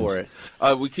plans for it?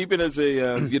 We keep it as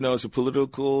a it's a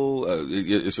political,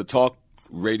 it's a talk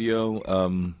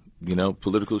radio.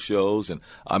 Political shows, and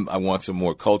I want some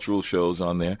more cultural shows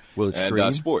on there. Will it and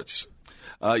stream? Sports.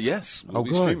 Yes, we'll be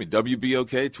good. streaming.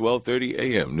 WBOK, 12:30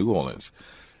 a.m., New Orleans.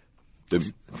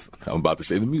 I'm about to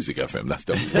say the Music FM. That's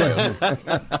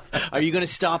WBOK. Are you going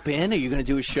to stop in? Are you going to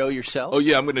do a show yourself? Oh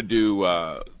yeah, I'm going to do.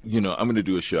 I'm going to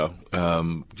do a show.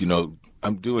 I'm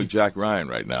doing Jack Ryan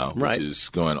right now, Right. which is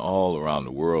going all around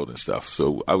the world and stuff.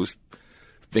 So I was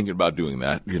thinking about doing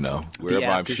that, wherever I'm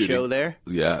after shooting. show there?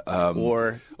 Yeah.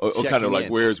 Or kind of checking like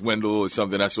in? Where's Wendell or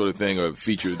something, that sort of thing, or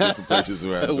feature different places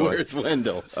where I'm going. Where's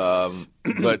Wendell?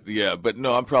 But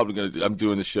no, I'm probably I'm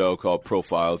doing the show called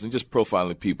Profiles and just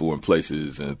profiling people and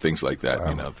places and things like that.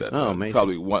 Amazing.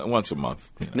 Probably once a month.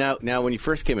 Now, when you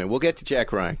first came in, we'll get to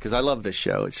Jack Ryan because I love this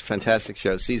show. It's a fantastic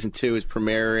show. Season 2 is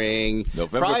premiering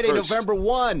Friday, 1st. November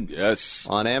 1. Yes.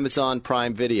 On Amazon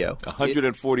Prime Video.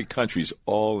 140 countries,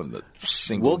 all in the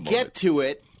single We'll moment. get to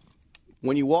it.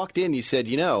 When you walked in, you said,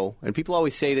 and people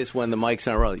always say this when the mic's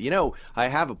not rolling, I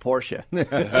have a Porsche.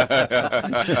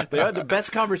 The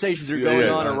best conversations are going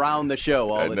on around the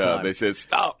show all the time. They said,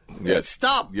 stop. Yes.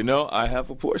 Stop. I have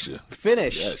a Porsche.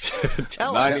 Finish. Yes.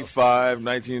 Tell us.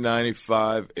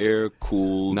 1995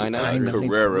 air-cooled 993.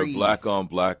 Carrera, black on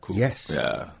black cool. Yes.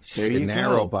 Yeah. There you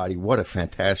narrow go. body. What a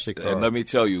fantastic car. And let me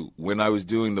tell you, when I was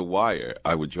doing The Wire,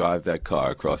 I would drive that car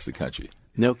across the country.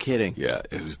 No kidding. Yeah,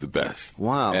 it was the best.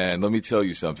 Wow. And let me tell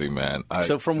you something, man.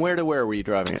 So from where to where were you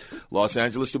driving it? Los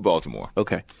Angeles to Baltimore.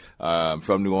 Okay.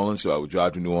 From New Orleans, so I would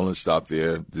drive to New Orleans, stop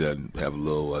there, then have a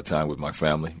little time with my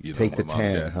family. Take the my mom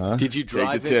and 10, dad. huh? Did you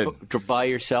drive Take the it by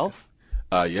yourself?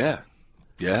 Yeah.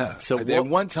 So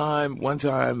And one time,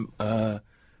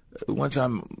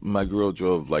 my girl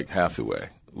drove like half the way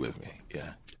with me. Yeah.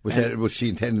 Was she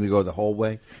intending to go the whole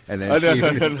way? And then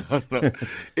No.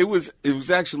 It was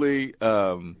actually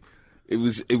it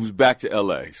was back to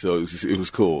L.A. So it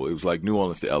was cool. It was like New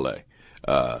Orleans to L.A.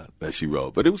 That she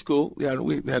rode, but it was cool. Yeah,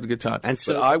 we had a good time. And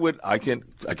so but I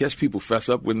guess people fess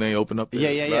up when they open up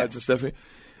their rides and stuff.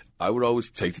 I would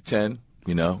always take the 10,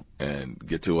 and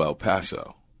get to El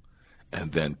Paso,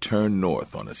 and then turn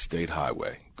north on a state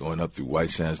highway going up through White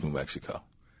Sands, New Mexico.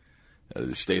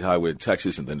 The state highway in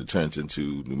Texas, and then it turns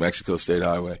into New Mexico State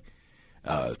Highway,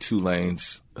 2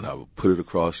 lanes, and I would put it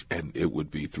across, and it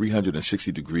would be 360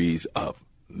 degrees of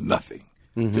nothing,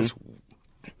 just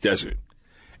desert.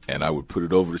 And I would put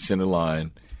it over the center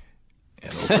line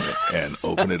and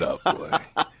open it up, boy.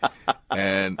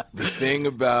 And the thing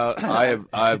about I've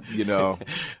all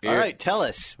right, tell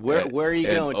us where are you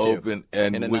going to?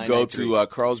 And we go to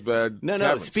Carlsbad. No,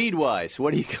 Caverns. speed wise,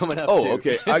 what are you coming up to? Oh,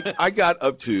 okay. I got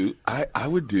up to I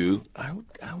would do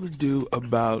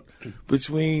about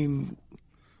between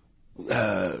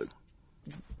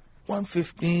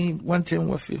 115, 110,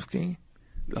 115.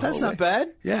 That's not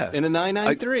bad. Yeah, in a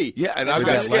 993. And I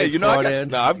got scared.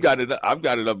 I've got it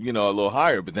up, a little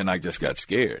higher, but then I just got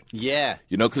scared. Yeah,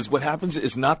 because what happens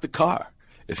is not the car,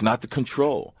 it's not the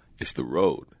control, it's the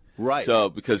road. Right. So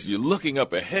because you're looking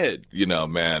up ahead,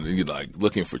 man, and you're like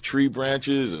looking for tree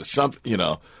branches or something,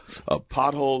 a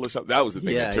pothole or something. That was the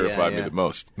thing that terrified me the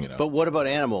most. But what about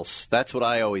animals? That's what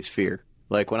I always fear.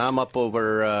 Like when I'm up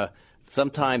over,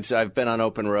 sometimes I've been on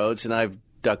open roads and I've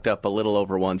ducked up a little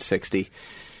over 160.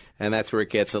 And that's where it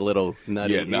gets a little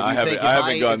nutty. Yeah, no, I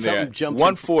haven't gone there.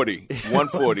 140.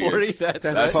 140.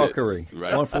 That's puckery.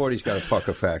 Right. 140's got a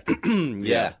pucker factor.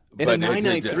 Yeah. In a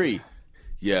 993.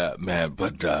 Yeah, man,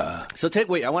 but so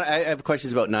I have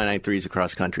questions about 993s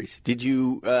across countries. Did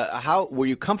you how were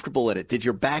you comfortable in it? Did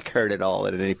your back hurt at all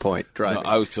at any point driving? No,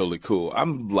 I was totally cool.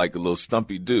 I'm like a little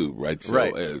stumpy dude, right? So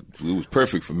right. It was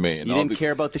perfect for me. And you didn't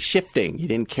care about the shifting. You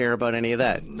didn't care about any of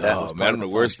that. No, man, I'm the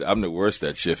worst. I'm the worst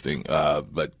at shifting.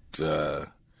 But so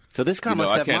this car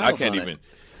must have miles I can't on even. It.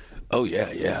 Oh yeah,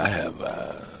 I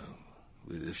have.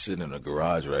 It's sitting in a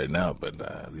garage right now, but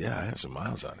I have some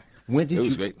miles on it. When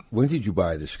did you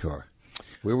buy this car?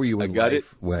 Where were you in got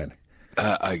life? It. When?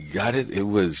 I got it. It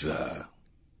was.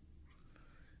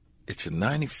 It's a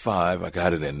 95. I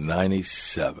got it in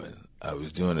 97. I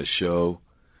was doing a show.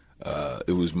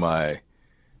 It was my.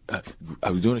 I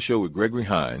was doing a show with Gregory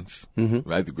Hines,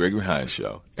 right? The Gregory Hines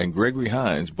show, and Gregory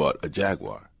Hines bought a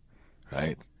Jaguar,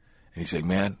 right? And he said,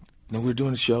 "Man, we're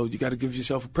doing a show. You got to give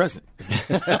yourself a present."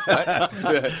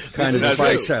 Kind of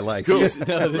advice I like. Cool. This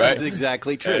is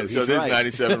exactly true. So this is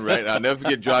 97, right? I'll never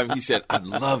forget driving. He said, "I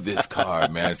love this car,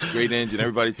 man. It's a great engine.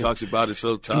 Everybody talks about it,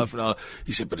 so tough and all."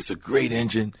 He said, "But it's a great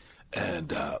engine.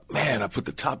 And, man, I put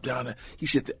the top down there. He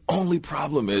said, the only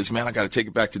problem is, man, I got to take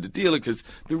it back to the dealer because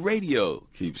the radio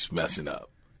keeps messing up.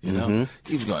 You know,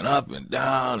 keeps going up and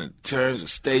down and turns the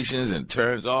stations and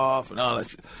turns off and all that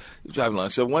shit. Driving along.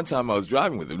 So one time I was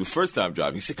driving with him, the first time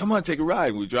driving. He said, come on, take a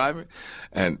ride. We were driving.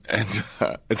 And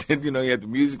then, you know, he had the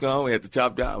music on. We had the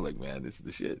top down. I'm like, man, this is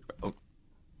the shit. Oh,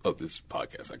 this is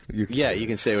podcast. You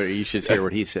can say what you should hear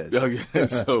what he says. Okay.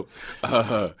 So,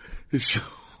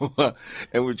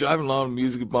 and we're driving along, the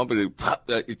music is bumping, it pop,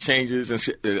 it changes and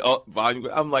shit, volume.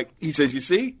 I'm like, he says, you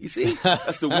see?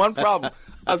 That's the one problem.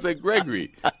 I was like,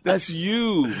 Gregory, that's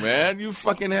you, man. You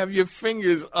fucking have your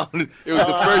fingers on it. It was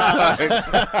the first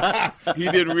time he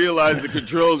didn't realize the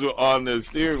controls were on the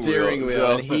steering wheel.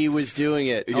 So, and he was doing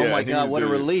it. Yeah, oh, my God, what a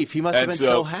relief. He must have been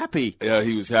so happy. Yeah,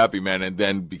 he was happy, man. And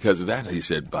then because of that, he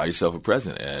said, buy yourself a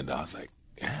present. And I was like,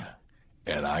 yeah.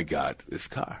 And I got this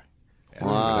car. And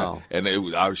wow.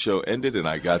 Our show ended, and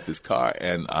I got this car,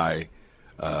 and I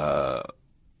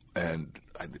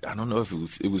don't know if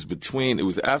it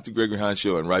was after Gregory Hahn's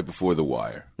show and right before The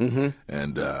Wire. Mm-hmm.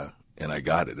 And I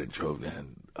got it and drove it.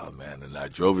 And, oh, man, and I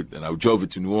drove it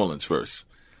to New Orleans first,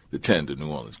 the 10 to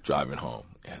New Orleans, driving home.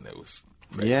 And it was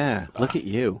great. Yeah, look at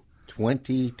you.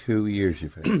 22 years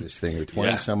you've had this thing, or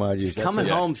 20 some odd years. He's coming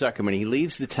home, Zuckerman. He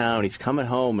leaves the town. He's coming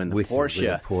home in the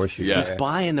Porsche. Yeah. He's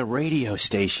buying the radio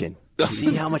station.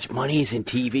 See how much money is in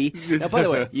TV? Now, by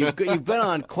the way, you've been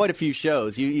on quite a few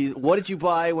shows. What did you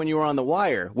buy when you were on The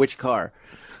Wire? Which car?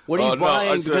 What are you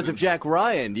buying because of Jack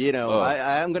Ryan? You know,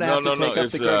 I'm going to have to take up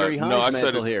the Gregory Hines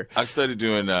mantle here. I started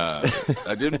doing, I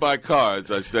didn't buy cars.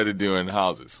 I started doing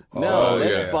houses.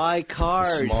 Let's buy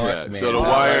cars. Smart, man. So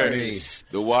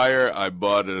The Wire, I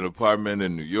bought an apartment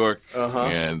in New York,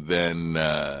 and then...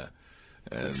 the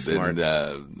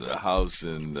house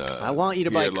in I want you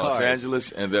to buy Los cars.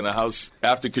 Angeles, and then a house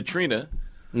after Katrina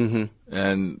and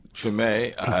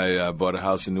Treme. I bought a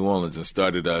house in New Orleans and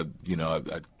started I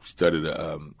started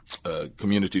a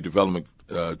community development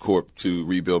corp to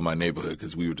rebuild my neighborhood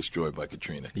because we were destroyed by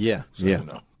Katrina. Yeah, so, you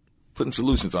know, putting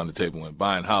solutions on the table and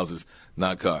buying houses,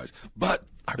 not cars. But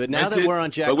now that we're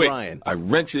on Jack Ryan, I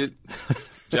rented.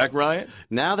 Jack Ryan?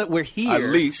 Now that we're here, I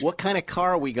leased, what kind of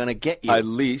car are we going to get you? I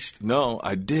leased. No,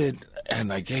 I did,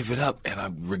 and I gave it up, and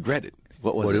I regret it.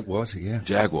 What was it? Yeah.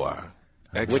 Jaguar.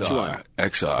 XR. Which one?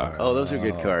 XR. Oh, those are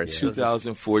good cars.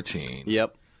 2014.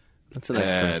 Yep. That's a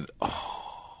nice car. And,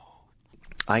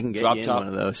 I can get drop you in top. one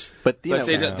of those. But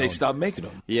they stopped making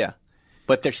them. Yeah.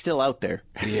 But they're still out there.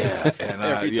 Yeah. And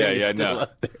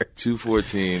out there.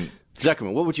 214.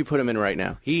 Zuckerman, what would you put him in right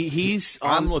now? He's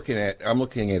on... I'm looking at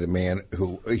a man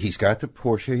who he's got the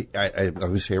Porsche. I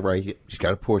would say right. He's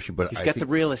got a Porsche, but he's got the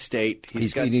real estate. He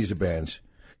needs a Benz.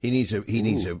 He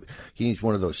needs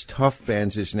one of those tough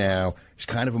Benzes now. It's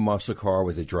kind of a muscle car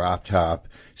with a drop top.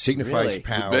 Signifies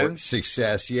power,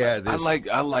 success. Yeah, I like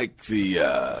the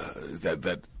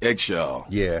that eggshell.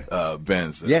 Yeah,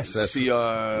 Benz. Yes, that's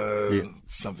CR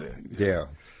something. Yeah.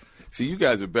 See, you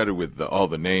guys are better with all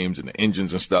the names and the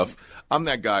engines and stuff. I'm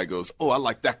that guy who goes, oh, I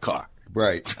like that car.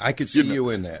 Right. I could see you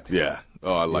in that. Yeah.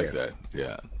 Oh, I like that.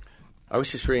 Yeah. I was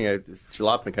just reading,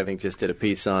 Jalopnik, I think, just did a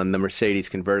piece on the Mercedes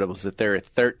convertibles, that there are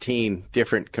 13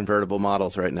 different convertible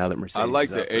models right now that Mercedes I like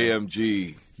is the out there.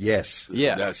 AMG. Yes.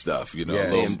 Yeah. That stuff, you know.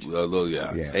 Yes.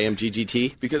 AMG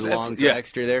GT? Because long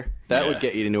extra there? That would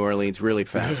get you to New Orleans really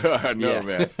fast. I know,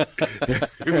 man.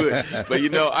 But, you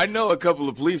know, I know a couple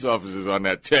of police officers on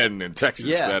that 10 in Texas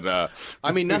that...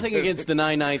 I mean, nothing against the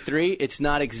 993. It's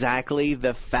not exactly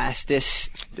the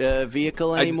fastest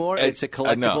vehicle anymore. It's a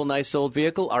collectible, nice old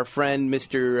vehicle. Our friend,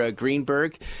 Mr.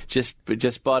 Greenberg, just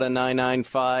bought a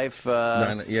 995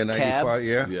 cab. 95,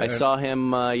 yeah. I saw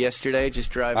him yesterday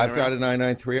just driving I've around. got a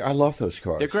 993. I love those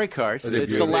cars. They're great cars. They're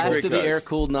It's the last of the cars.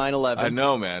 air-cooled 911. I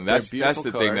know, man. That's the beautiful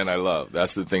thing cars. that I love.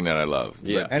 That's the thing that I love.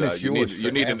 Yeah. But, And it's you yours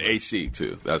need an forever. AC,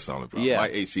 too. That's the only problem. Yeah. My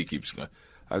AC keeps going.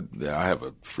 I have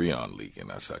a Freon leak in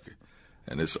that sucker.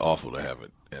 And it's awful to have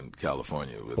it in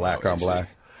California. With Black no on AC. black.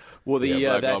 Well,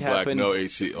 black that on black, happened no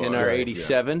AC. in our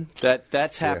 87.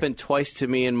 That's happened twice to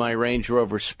me in my Range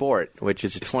Rover Sport, which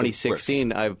is a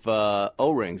 2016. I've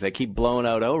O-rings. I keep blowing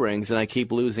out O-rings, and I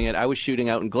keep losing it. I was shooting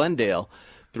out in Glendale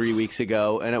 3 weeks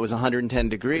ago, and it was 110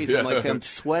 degrees. I'm like, I'm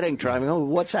sweating driving. Oh,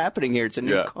 what's happening here? It's a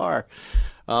new car.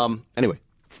 Anyway.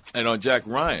 And on Jack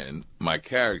Ryan, my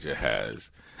character has...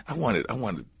 I wanted,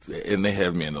 and they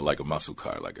have me in like a muscle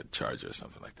car, like a Charger or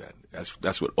something like that.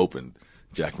 That's what opened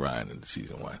Jack Ryan in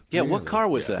season 1. Yeah, what car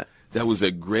was that? That was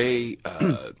a gray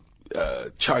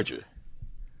Charger,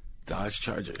 Dodge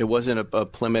Charger. It wasn't a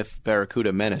Plymouth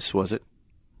Barracuda Menace, was it?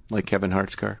 Like Kevin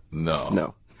Hart's car?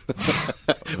 No.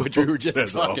 which we were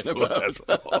just talking about.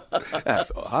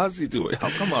 That's all. How's he doing?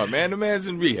 Oh, come on, man. The man's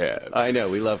in rehab. I know.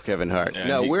 We love Kevin Hart. And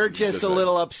No, we're just a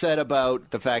little upset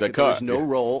about the fact that there's no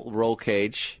roll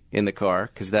cage in the car,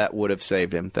 because that would have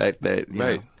saved him. That you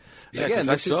Right. know. Yeah, Again, because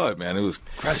I saw it, man. It was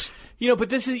crushed. But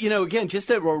this is, again, just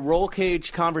a roll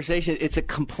cage conversation. It's a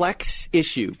complex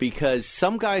issue because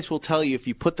some guys will tell you if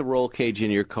you put the roll cage in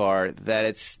your car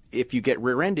that if you get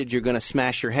rear-ended, you're going to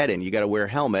smash your head in. You got to wear a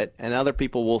helmet. And other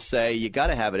people will say you got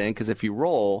to have it in because if you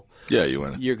roll,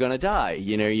 you're going to die.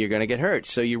 You're going to get hurt.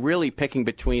 So you're really picking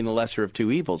between the lesser of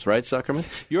two evils, right, Zuckerman?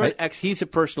 He's a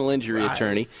personal injury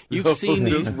attorney. You've seen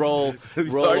these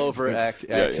rollover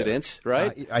accidents,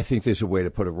 right? I think there's a way to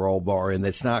put a roll bar in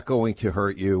that's not going to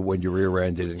hurt you when you're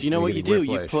rear-ended. Do you know what you do?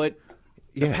 You put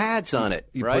pads on it,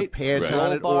 you right? Put pads on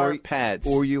roll it, bar, pads,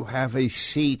 or you have a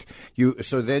seat.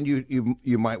 So then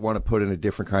you might want to put in a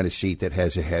different kind of seat that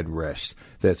has a headrest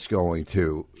that's going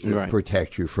to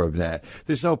protect you from that.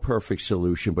 There's no perfect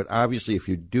solution, but obviously, if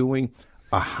you're doing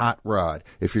a hot rod,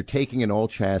 if you're taking an old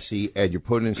chassis and you're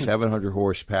putting in 700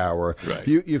 horsepower,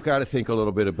 you've got to think a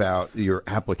little bit about your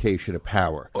application of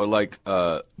power. Or like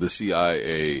the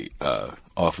CIA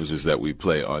officers that we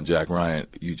play on Jack Ryan,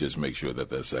 you just make sure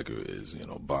that sucker is,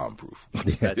 bomb-proof.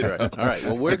 That's right. All right.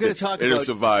 Well, we're going to talk It'll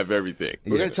survive everything.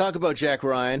 We're going to talk about Jack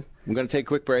Ryan. I'm going to take a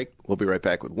quick break. We'll be right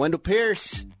back with Wendell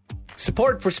Pierce.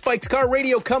 Support for Spike's Car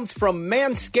Radio comes from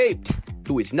Manscaped,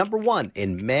 who is #1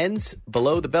 in men's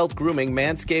below-the-belt grooming.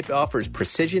 Manscaped offers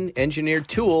precision-engineered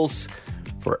tools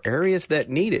for areas that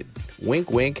need it. Wink,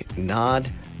 wink,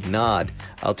 nod, nod.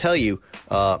 I'll tell you,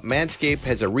 Manscaped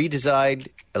has a redesigned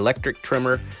electric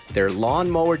trimmer, their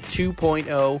Lawnmower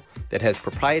 2.0, that has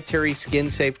proprietary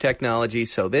skin-safe technology,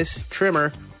 so this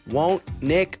trimmer won't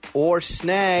nick or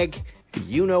snag.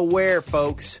 You know where,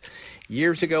 folks.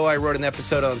 Years ago, I wrote an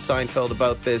episode on Seinfeld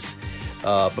about this.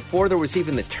 Before there was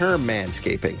even the term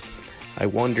manscaping, I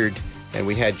wondered, and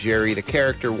we had Jerry, the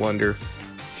character, wonder,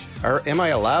 am I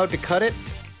allowed to cut it?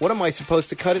 What am I supposed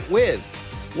to cut it with?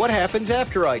 What happens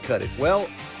after I cut it? Well,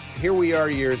 here we are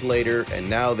years later, and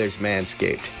now there's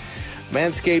Manscaped.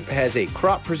 Manscaped has a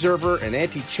crop preserver, an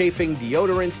anti-chafing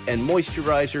deodorant, and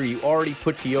moisturizer. You already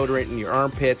put deodorant in your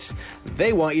armpits.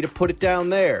 They want you to put it down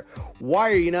there.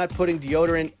 Why are you not putting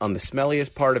deodorant on the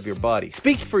smelliest part of your body?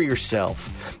 Speak for yourself.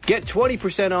 Get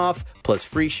 20% off plus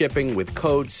free shipping with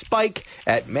code SPIKE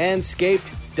at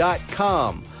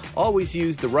manscaped.com. Always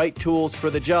use the right tools for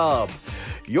the job.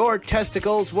 Your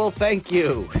testicles will thank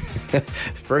you.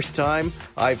 First time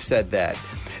I've said that.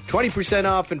 20%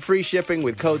 off and free shipping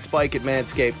with code SPIKE at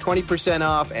Manscaped. 20%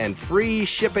 off and free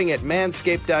shipping at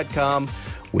manscaped.com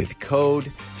with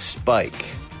code SPIKE.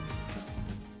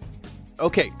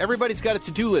 Okay, everybody's got a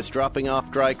to-do list, dropping off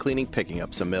dry cleaning, picking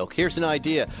up some milk. Here's an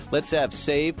idea. Let's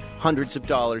save hundreds of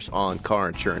dollars on car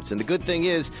insurance. And the good thing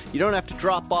is, you don't have to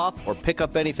drop off or pick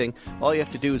up anything. All you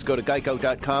have to do is go to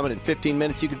geico.com, and in 15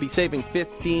 minutes, you could be saving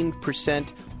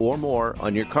 15% or more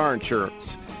on your car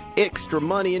insurance. Extra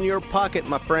money in your pocket,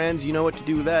 my friends. You know what to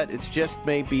do with that. It's just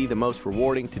may be the most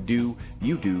rewarding to-do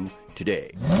you do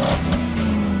today.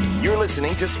 You're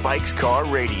listening to Spike's Car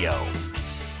Radio.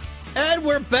 And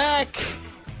we're back.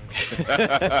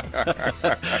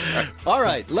 All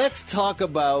right, let's talk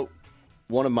about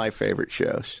one of my favorite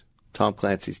shows, Tom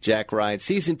Clancy's Jack Ryan.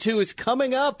 Season 2 is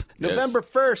coming up November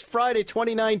 1st, Friday,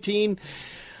 2019.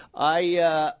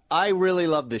 I really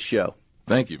love this show.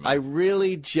 Thank you, man. I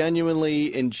really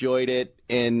genuinely enjoyed it,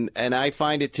 and I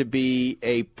find it to be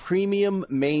a premium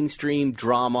mainstream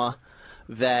drama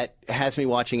that has me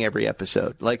watching every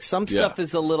episode. Like, some stuff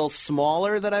is a little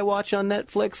smaller that I watch on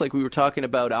Netflix, like we were talking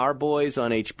about Our Boys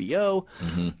on HBO.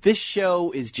 Mm-hmm. This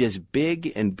show is just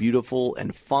big and beautiful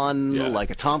and fun, like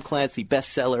a Tom Clancy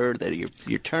bestseller that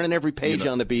you're turning every page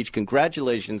on the beach.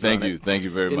 Congratulations on it. Thank you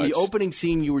very much. In the opening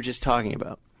scene you were just talking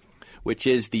about, which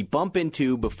is the bump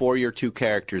into before your two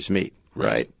characters meet,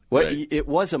 right? It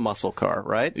was a muscle car,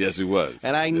 right? Yes, it was.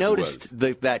 And I noticed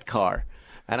that car.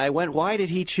 And I went, why did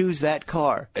he choose that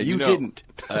car? You didn't.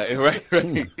 Right.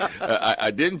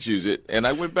 I didn't choose it. And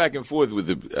I went back and forth with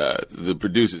the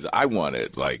producers. I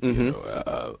wanted,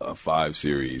 a 5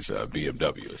 Series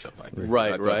BMW or something like that.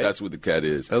 Right, I thought that's what the cat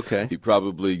is. Okay. He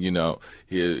probably,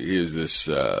 here's this,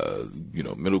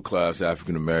 middle-class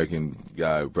African-American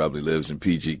guy who probably lives in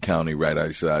PG County right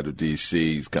outside of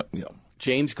D.C. He's,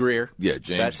 James Greer. Yeah,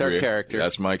 James That's Greer. our character.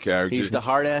 That's my character. He's the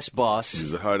hard-ass boss. He's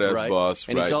the hard-ass boss.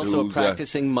 And he's also a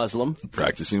practicing Muslim.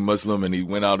 Practicing Muslim, and he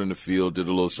went out in the field, did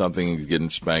a little something, he was getting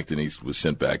spanked, and he was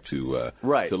sent back to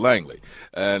Langley.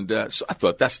 And so I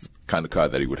thought that's the kind of car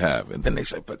that he would have. And then they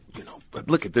say, but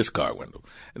look at this car, Wendell.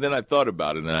 And then I thought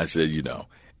about it, and I said,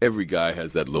 every guy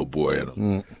has that little boy in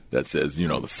him that says,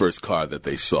 the first car that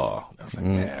they saw. I was like,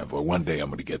 man, boy, one day I'm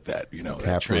going to get that,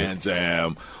 that Trans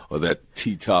Am or that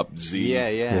T-Top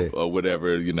Z or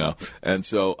whatever, And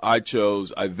so I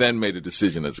then made a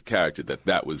decision as a character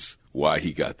that was why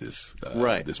he got this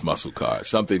this muscle car.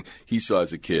 Something he saw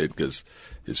as a kid because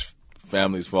his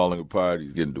family's falling apart.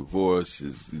 He's getting divorced.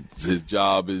 His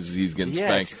job is he's getting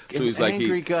spanked. So he's like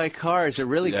angry guy cars are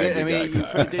really good. I mean,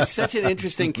 it's such an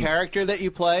interesting character that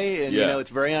you play, and it's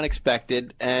very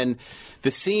unexpected. And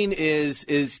the scene is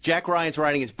Jack Ryan's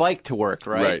riding his bike to work,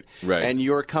 right? Right. And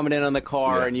you're coming in on the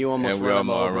car, and you almost run him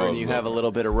over, and you have a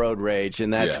little bit of road rage,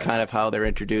 and that's kind of how they're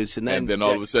introduced. And then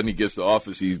all of a sudden he gets to the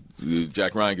office.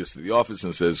 Jack Ryan gets to the office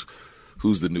and says,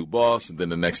 who's the new boss? And then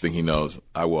the next thing he knows,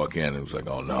 I walk in and it was like,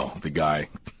 oh no, the guy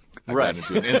I got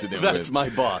into an incident with. That's my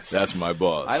boss. That's my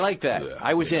boss. I like that. Yeah,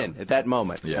 I was in at that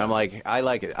moment. Yeah. I'm like, I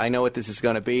like it. I know what this is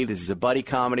going to be. This is a buddy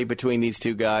comedy between these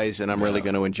two guys, and I'm really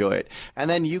going to enjoy it. And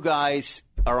then you guys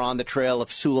are on the trail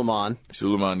of Suleiman.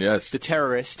 Suleiman, yes. The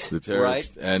terrorist. Right?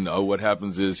 And what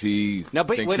happens is he now,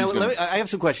 but thinks I have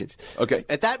some questions. Okay.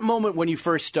 At that moment when you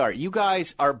first start, you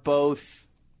guys are both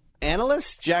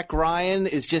analysts. Jack Ryan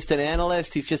is just an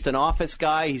analyst. He's just an office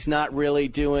guy. He's not really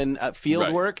doing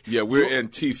field work. Yeah, we're in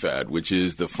TFAD, which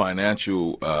is the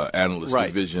financial analyst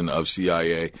division of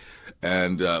CIA,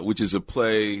 and which is a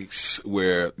place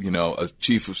where, a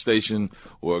chief of station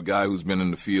or a guy who's been in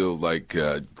the field, like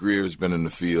Greer's been in the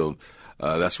field,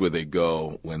 that's where they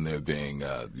go when they're being,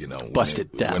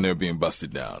 busted down. When they're being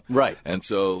busted down. Right. And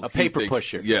so a paper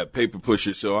pusher. Yeah, paper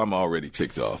pusher. So I'm already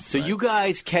ticked off. So you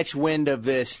guys catch wind of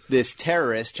this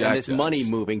terrorist and this money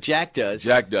moving. Jack does.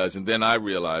 And then I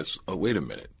realize, oh, wait a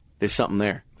minute. There's something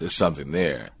there. There's something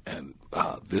there, and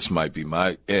this might be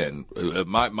my in,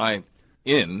 my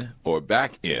in or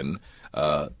back in.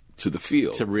 To the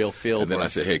field. It's a real field. And then I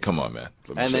say, hey, come on, man.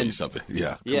 Let me show you something.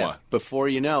 Yeah, come on. Before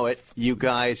you know it, you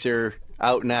guys are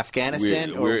out in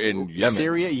Afghanistan we're in Yemen.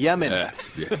 Syria, Yemen. Yeah.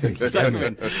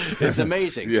 It's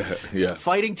amazing. Yeah.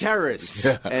 Fighting terrorists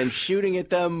and shooting at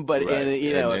them, but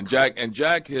and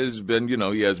Jack has been,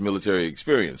 he has military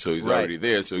experience, so he's already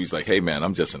there. So he's like, hey, man,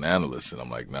 I'm just an analyst, and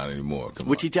I'm like, not anymore.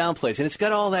 Which he downplays, and it's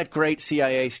got all that great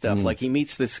CIA stuff. Like he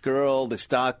meets this girl, this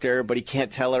doctor, but he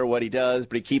can't tell her what he does.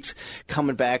 But he keeps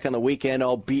coming back on the weekend,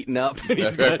 all beaten up, and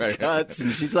he's got cuts,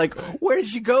 and she's like, where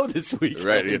did you go this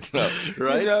weekend?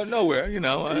 Right. Nowhere.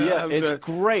 It's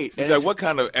great. He's like, what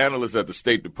kind of analyst at the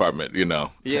State Department,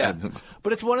 Yeah.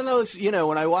 But it's one of those,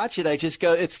 when I watch it, I just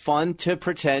go, it's fun to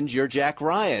pretend you're Jack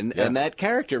Ryan and that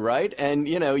character, right? And,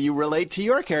 you relate to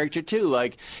your character, too.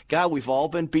 Like, God, we've all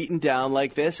been beaten down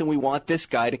like this, and we want this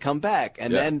guy to come back.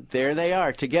 And then there they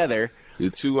are together.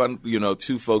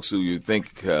 Two folks who you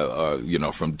think are,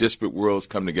 from disparate worlds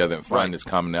come together and find this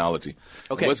commonality.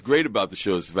 Okay. What's great about the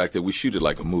show is the fact that we shoot it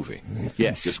like a movie.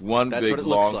 Yes. Just one big,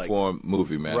 long-form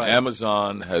movie, man. Right.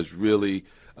 Amazon has really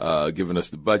given us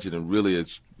the budget and really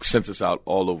has sent us out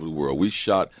all over the world. We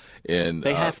shot in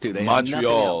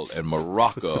Montreal and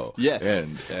Morocco. Yes.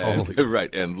 And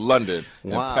London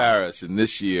and Paris, and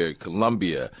this year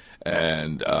Colombia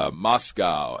and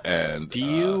Moscow. And do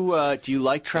you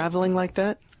like traveling like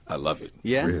that? I love it.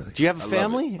 Yeah. Really? Do you have a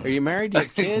family? Are you married? Do you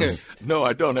have kids? No,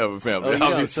 I don't have a family. Oh, you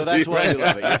don't. So that's why you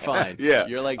love it. You're fine. Yeah.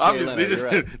 You're like Jay Leno.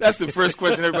 Right. That's the first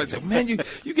question everybody's like, man, you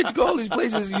get to go all these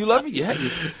places. You love it? Yeah.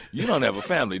 You don't have a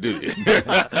family, do you?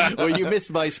 Well, you missed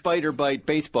my spider bite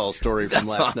baseball story from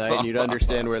last night, and you'd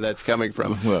understand where that's coming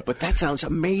from. But that sounds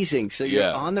amazing. So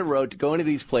you're on the road to going to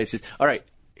these places. All right.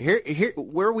 Here,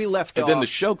 where we left off. And then the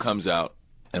show comes out,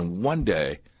 and one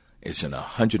day it's in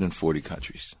 140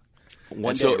 countries.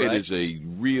 It is a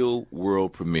real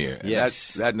world premiere. And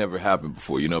yes. That never happened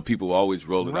before. People always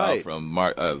roll it out from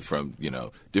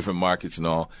different markets and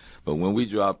all. But when we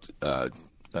dropped Jack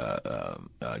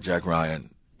Ryan,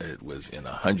 it was in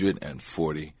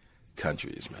 140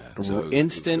 countries, man. So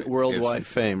instant worldwide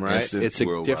fame, right? It's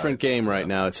a different game right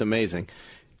now. It's amazing.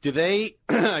 Do they,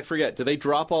 I forget, do they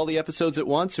drop all the episodes at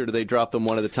once, or do they drop them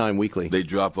one at a time weekly? They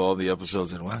drop all the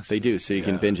episodes at once. They do, so you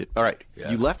can binge it. All right.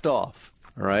 You left off.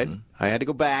 All right, I had to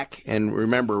go back and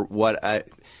remember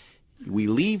we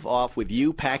leave off with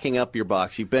you packing up your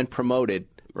box. You've been promoted,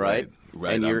 right?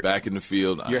 Right. And I'm back in the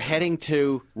field. You're heading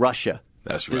to Russia.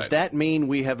 That's right. Does that mean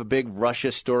we have a big Russia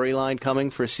storyline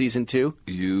coming for season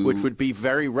 2? Which would be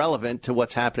very relevant to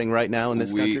what's happening right now in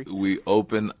this country? We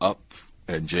open up,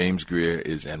 and James Greer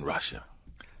is in Russia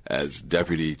as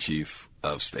deputy chief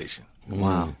of station.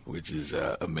 Wow. Which is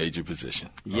a major position.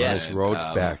 Yes. Road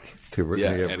back to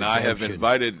and I have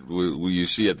invited, you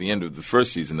see at the end of the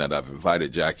first season that I've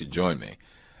invited Jack to join me.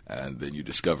 and then you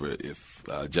discover if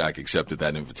Jack accepted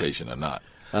that invitation or not.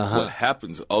 What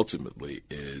happens ultimately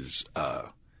is,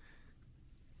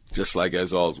 just like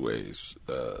as always,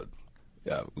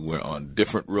 we're on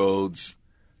different roads,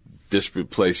 disparate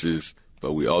places,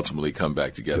 but we ultimately come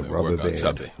back together and work on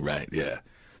something. Right, yeah.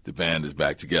 The band is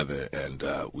back together, and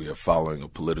we are following a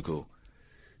political.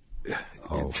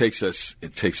 It takes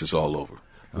us all over.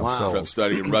 Wow. From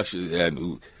studying Russia,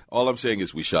 and all I'm saying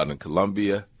is we shot in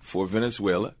Colombia for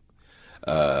Venezuela,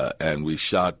 and we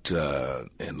shot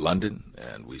in London,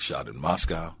 and we shot in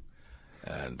Moscow,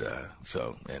 and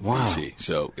D.C.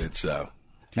 So it's.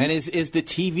 And is the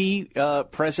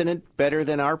TV president better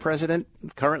than our president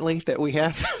currently that we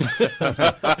have?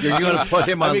 You're going to put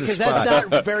him on the spot. Because that's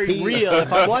not very real.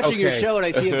 If I'm watching your show and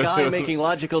I see a guy making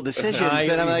logical decisions,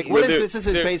 then I'm like, what is this? This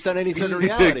isn't based on any sort of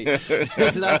reality.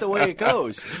 It's not the way it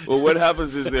goes. Well, what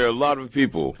happens is there are a lot of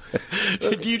people.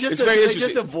 Do you just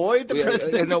avoid the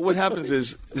president? No, what happens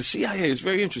is the CIA is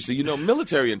very interesting. You know,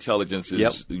 military intelligence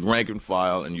is rank and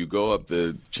file, and you go up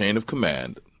the chain of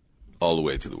command all the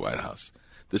way to the White House.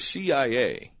 The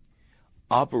CIA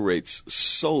operates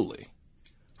solely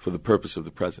for the purpose of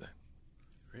the president.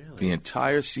 Really? The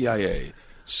entire CIA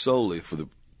solely for the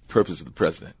purpose of the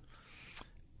president.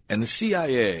 And the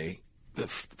CIA,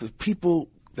 the people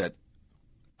that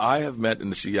I have met in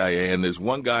the CIA, and there's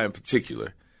one guy in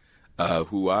particular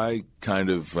who I kind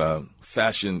of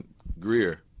fashion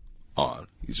Greer on.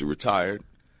 He's a retired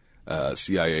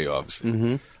CIA officer.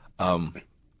 Mm-hmm.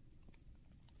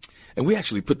 And we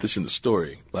actually put this in the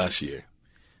story last year.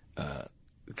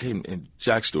 It came in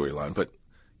Jack's storyline. But,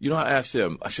 you know, I asked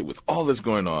him, I said, with all this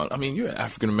going on, I mean, you're an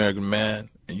African-American man,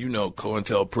 and you know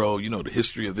COINTELPRO, you know the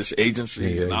history of this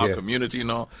agency and our community and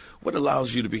all. What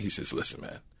allows you to be? He says, listen,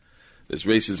 man, there's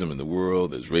racism in the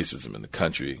world, there's racism in the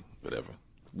country, whatever.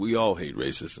 We all hate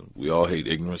racism. We all hate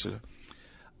ignorance.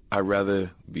 I'd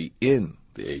rather be in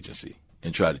the agency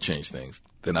and try to change things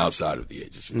than outside of the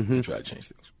agency and try to change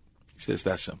things. He says,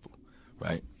 that's simple.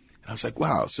 Right? And I was like,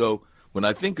 wow. So when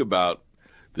I think about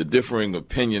the differing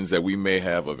opinions that we may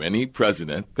have of any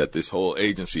president that this whole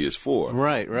agency is for,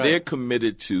 right. They're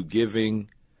committed to giving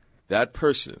that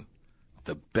person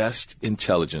the best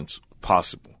intelligence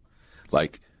possible.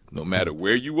 Like, no matter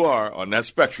where you are on that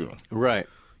spectrum, right,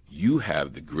 you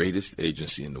have the greatest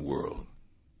agency in the world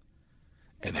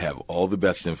and have all the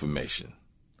best information.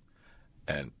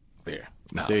 And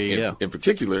now, there you go. In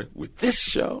particular, with this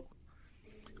show,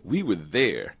 we were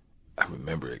there, I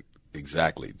remember it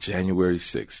exactly, January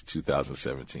 6,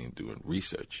 2017, doing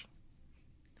research.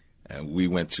 And we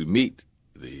went to meet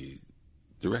the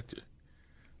director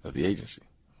of the agency.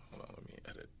 Well, let me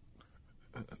edit.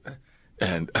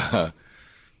 And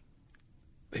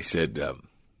they said,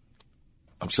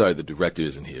 I'm sorry, the director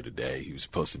isn't here today. He was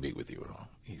supposed to meet with you at all.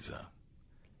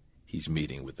 He's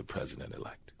meeting with the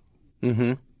president-elect.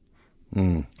 Mm-hmm.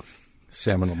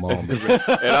 Seminal moment.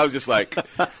 And I was like,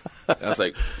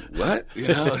 what? You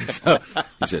know? So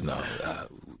he said, no,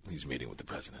 he's meeting with the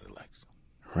president-elect.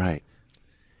 Right.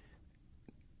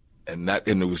 And that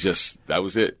was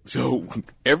it. So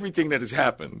everything that has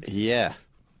happened. Yeah.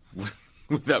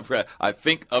 With that, I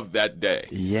think of that day.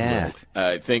 Yeah.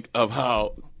 I think of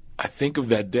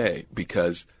that day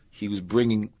because he was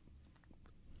bringing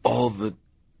all the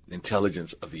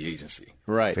intelligence of the agency.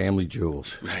 Right. Family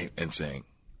jewels. Right. And saying,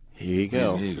 here you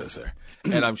go. Here you go, sir.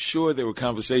 And I'm sure there were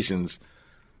conversations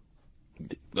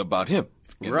about him.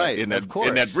 In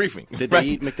that briefing. Did they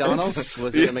eat McDonald's?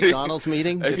 Was it a McDonald's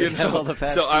meeting? Did they have all the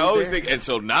fast so food I always there? think,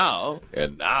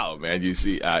 and now, man, you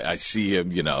see, I see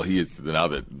him, you know, he is, now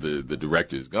that the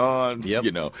director is gone,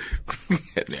 you know,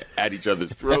 at each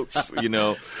other's throats, you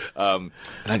know. And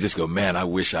I just go, man, I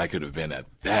wish I could have been at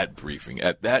that briefing,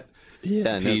 at that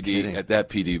at that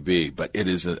PDB, but it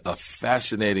is a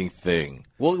fascinating thing.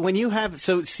 Well, when you have,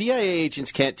 so CIA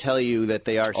agents can't tell you that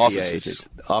they are CIA agents.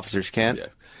 Officers can't? Yeah.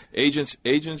 Agents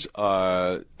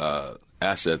are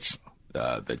assets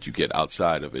that you get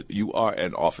outside of it. You are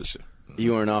an officer.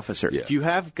 You are an officer. Yeah. Do you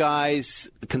have guys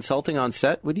consulting on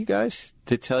set with you guys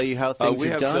to tell you how things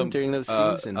are done during those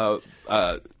scenes?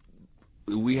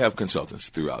 We have consultants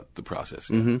throughout the process.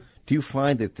 Yeah. Mm-hmm. Do you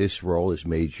find that this role has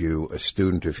made you a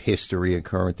student of history and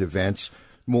current events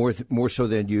more so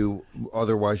than you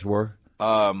otherwise were?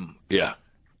 Yeah,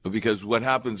 because what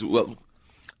happens? Well,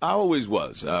 I always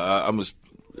was. I'm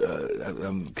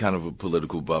kind of a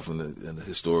political buff and a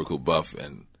historical buff,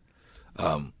 and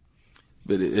my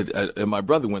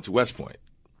brother went to West Point,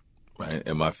 right?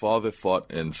 And my father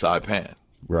fought in Saipan,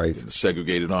 right, in the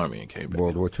segregated army, and came back.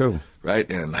 World War II, right?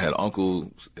 And I had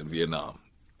uncles in Vietnam.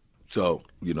 So,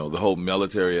 you know, the whole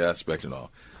military aspect and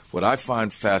all. What I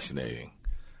find fascinating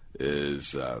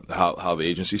is how the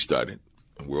agency started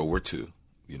in World War II.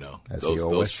 You know, that's the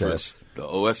OSS. The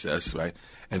OSS, right?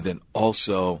 And then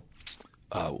also,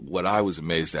 what I was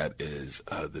amazed at is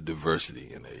the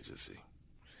diversity in the agency.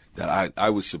 That I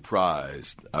was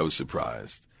surprised. I was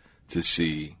surprised to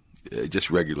see just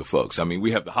regular folks. I mean,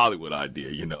 we have the Hollywood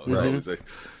idea, you know. So it was like,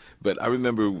 but I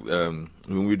remember when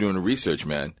we were doing the research,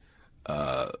 man.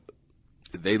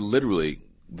 They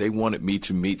wanted me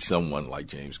to meet someone like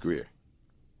James Greer,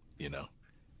 you know,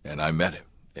 and I met him,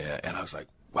 and I was like,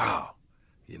 wow,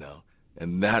 you know,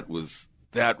 and that was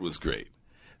great.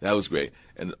 That was great.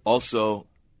 And also,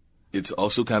 it's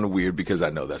also kind of weird because I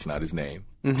know that's not his name,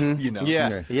 you know.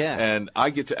 Yeah. And I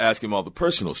get to ask him all the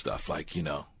personal stuff, like, you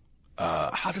know,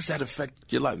 how does that affect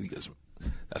your life? Because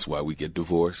that's why we get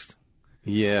divorced.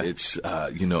 Yeah. It's,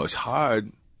 you know, it's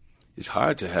hard. It's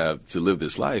hard to live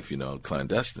this life, you know,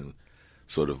 clandestine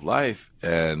sort of life,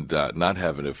 and not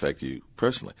have it affect you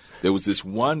personally. There was this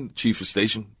one chief of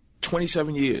station,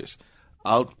 27 years,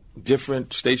 out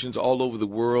different stations all over the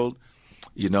world.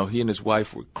 You know, he and his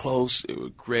wife were close. They were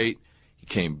great. He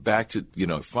came back to, you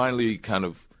know, finally kind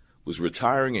of was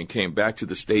retiring and came back to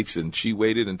the States, and she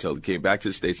waited until he came back to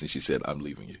the States, and she said, I'm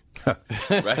leaving you.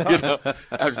 Right? You know,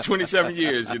 after 27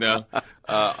 years, you know,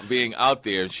 being out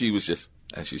there, and she was just,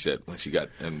 and she said when she got,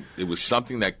 and it was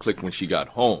something that clicked when she got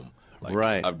home. Like,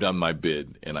 right. I've done my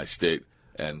bid, and I stayed.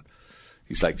 And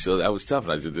he's like, so that was tough.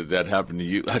 And I said, did that happen to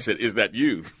you? I said, is that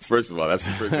you? First of all, that's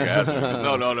the first thing I asked him.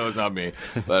 Goes, no, it's not me.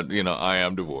 But, you know, I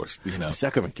am divorced, you know.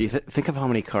 Second, do you think of how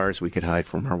many cars we could hide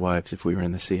from our wives if we were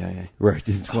in the CIA? Right.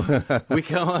 We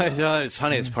can,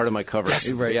 honey, it's part of my cover.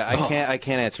 Right. Yeah, I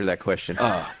can't answer that question.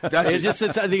 That's it's just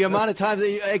the amount of times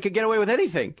that I could get away with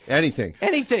anything.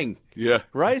 Anything. Yeah.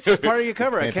 Right? It's part of your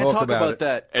cover. I can't talk about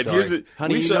that. And Sorry. here's it.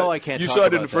 Honey, you know I can't you talk saw it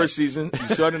about in the first season.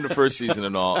 You saw it in the first season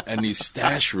and all. And these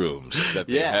stash rooms that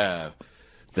they have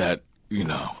that, you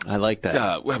know. I like that.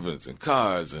 Got weapons and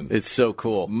cars and it's so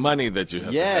cool. Money that you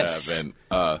have to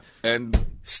have and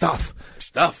stuff.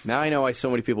 Now I know why so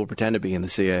many people pretend to be in the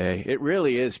CIA. It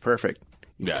really is perfect.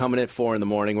 Yeah. Coming at 4 a.m.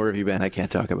 Where have you been? I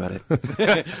can't talk about it.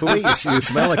 Wait, you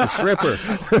smell like a stripper.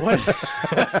 What?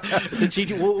 It's a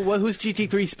whose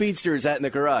GT3 Speedster is that in the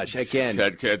garage? Again,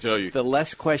 can't tell you. The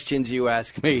less questions you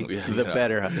ask me, the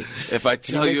better, honey. If I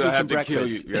tell you, I have to kill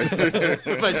you.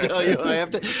 If I tell you, I have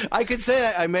to. I could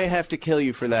say I may have to kill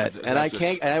you for that, and I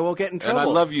can't, and I won't get in trouble. And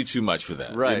I love you too much for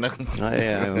that. Right? You know?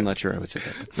 I'm not sure I would say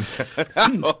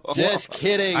that. Just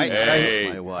kidding.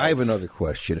 I have another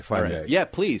question, if I may. Yeah,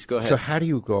 please go ahead. So, how do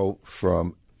you go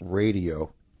from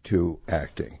radio to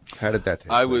acting? How did that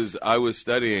take I place? was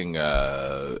studying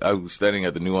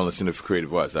at the New Orleans Center for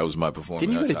Creative Arts. That was my performing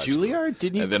Didn't you arts go to high school. Juilliard?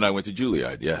 Didn't you? And then I went to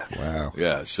Juilliard. Yeah. Wow.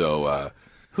 Yeah. So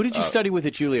who did you study with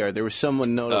at Juilliard? There was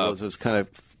someone notable that was kind of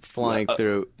flying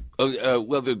through.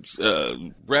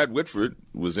 Brad Whitford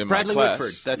was in Bradley my class.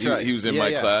 Whitford, that's right. He was in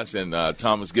my class, and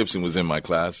Thomas Gibson was in my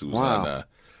class. Who was on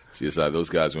CSI. Those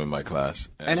guys were in my class.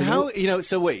 And so how, you know,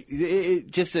 so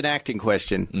wait, just an acting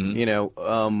question, you know,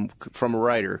 from a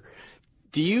writer.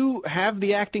 Do you have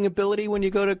the acting ability when you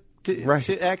go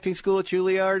to acting school at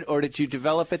Juilliard, or did you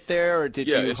develop it there, or did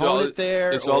you hone it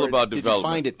there? It's all about development. Did you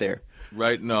find it there?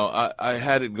 Right, no, I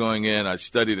had it going in. I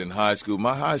studied in high school.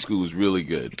 My high school was really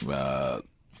good.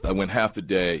 I went half the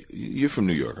day. You're from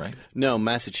New York, right? No,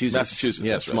 Massachusetts. Massachusetts,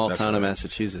 yeah, that's small right. town That's of right.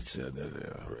 Massachusetts. Yeah,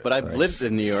 but I've lived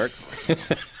in New York.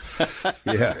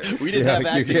 Yeah, we didn't have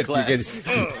acting class.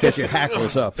 Get your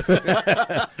hackles up.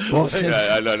 Boston.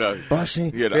 No.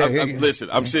 Boston. You know, listen,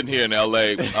 I'm sitting here in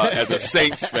L.A. As a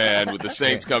Saints fan with the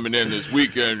Saints coming in this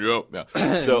weekend. You know?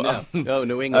 So,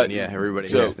 New England. Yeah, everybody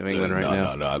hates New England right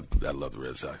now. No, I love the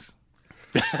Red Sox.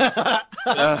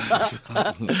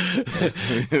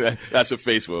 That's a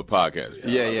face for a podcast.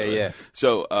 Yeah.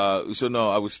 So no,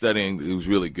 I was studying. It was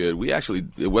really good.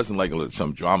 It wasn't like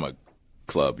some drama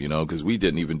club, you know, because we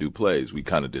didn't even do plays. We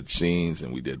kind of did scenes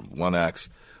and we did one acts,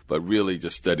 but really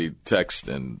just studied text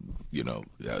and, you know,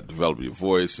 develop your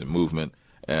voice and movement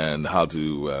and how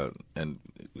to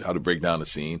break down a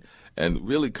scene and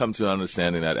really come to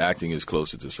understanding that acting is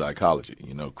closer to psychology.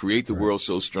 You know, create the world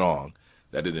so strong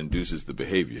that it induces the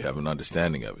behavior. You have an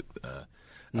understanding of it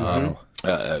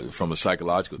from a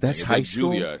psychological thing. That's high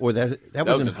school? Juilliard, or that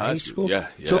was in high school? Yeah.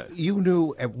 So you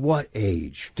knew at what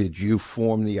age did you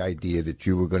form the idea that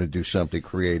you were going to do something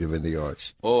creative in the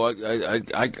arts? Oh, I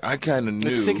kind of knew.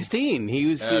 At 16, he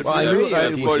was.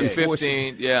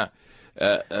 15, yeah.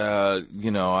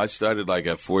 You know, I started like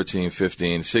at 14,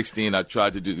 15, 16. I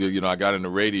tried to do, you know, I got into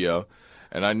radio,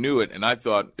 and I knew it, and I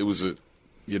thought it was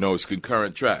it's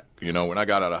concurrent track. When I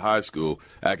got out of high school,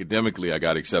 academically, I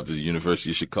got accepted to the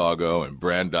University of Chicago and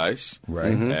Brandeis,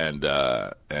 Right.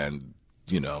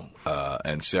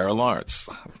 And Sarah Lawrence.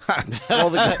 all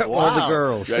the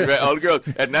girls. Right, all the girls.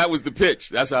 And that was the pitch.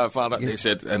 That's how I found out. They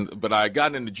said, but I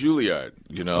got into Juilliard,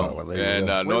 well, there you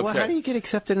go. Wait, how do you get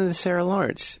accepted into Sarah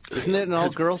Lawrence? Isn't it an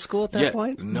all-girls school at that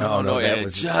point? No, that it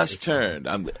was just turned.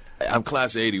 I'm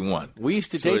class of 81. We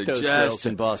used to date those girls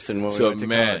in Boston when we went to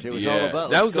college. It was all about,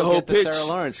 that was the whole pitch. Sarah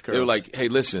Lawrence girls. They were like, hey,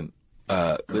 listen.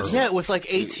 Yeah, it was like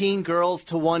 18 girls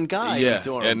to one guy. in the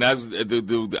dorm. And that's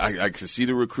I can see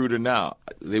the recruiter now.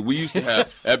 We used to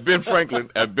have at Ben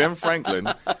Franklin,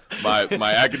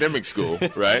 my academic school,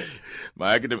 right?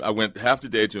 I went half the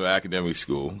day to an academic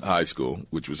school, high school,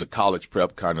 which was a college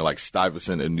prep, kind of like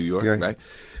Stuyvesant in New York, right?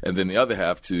 And then the other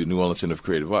half to New Orleans Center of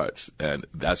Creative Arts, and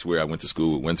that's where I went to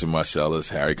school with Wynton Marsalis,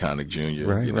 Harry Connick Jr.,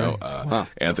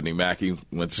 Anthony Mackie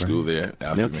went to school there.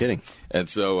 After me. Kidding. And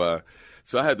so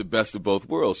I had the best of both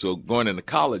worlds. So going into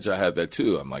college, I had that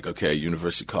too. I'm like, okay,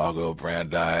 University of Chicago,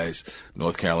 Brandeis,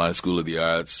 North Carolina School of the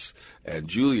Arts, and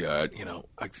Juilliard.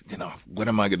 What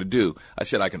am I going to do? I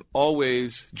said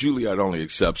Juilliard only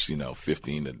accepts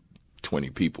 15 to 20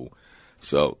 people,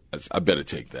 so I better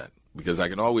take that. Because I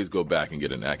can always go back and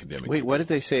get an academic. Wait, what did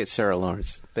they say at Sarah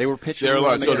Lawrence? They were pitching. Sarah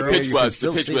Lawrence. So the pitch was,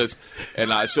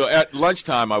 so at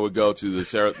lunchtime I would go to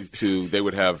they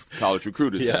would have college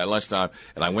recruiters at lunchtime,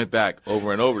 and I went back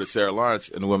over and over to Sarah Lawrence,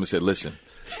 and the woman said, "Listen,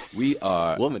 we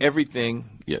are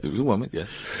everything." Yeah, it was a woman. Yes,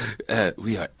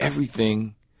 we are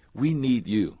everything. We need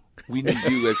you. We need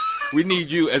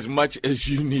you as much as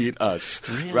you need us.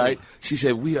 Really? Right? She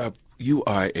said, you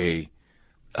are a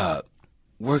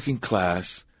working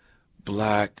class,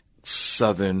 Black,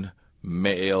 Southern,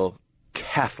 male,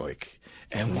 Catholic,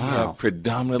 and we have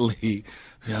predominantly,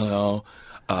 New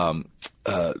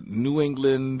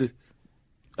England,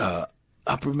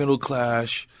 upper middle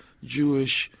class,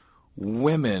 Jewish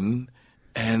women,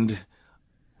 and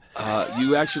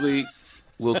you actually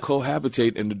will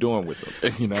cohabitate in the dorm with them.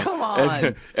 Come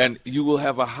on. And you will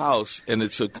have a house, and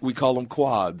we call them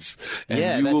quads.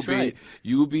 And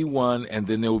you will be one, and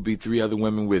then there will be 3 other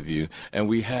women with you. And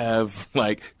we have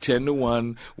like 10 to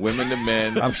 1, women to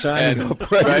men. I'm signing up.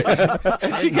 Right?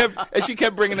 and she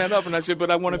kept bringing that up, and I said,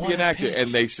 but I want to be an actor. And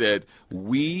they said,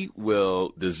 we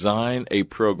will design a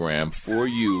program for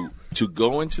you to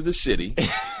go into the city.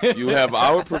 You have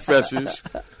our professors,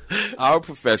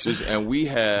 and we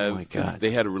have.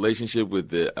 They had a relationship with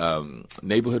the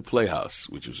Neighborhood Playhouse,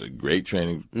 which was a great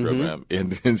training program,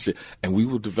 and we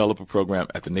will develop a program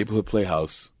at the Neighborhood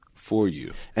Playhouse for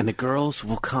you. And the girls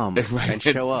will come and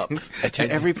show up to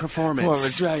every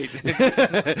performance. Right.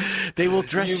 They will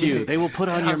dress you. They will put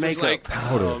on your makeup. Like,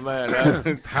 powder. Oh,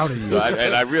 man. Powder you. So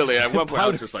I really, at one point, I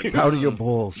was just like... Powder your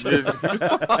balls.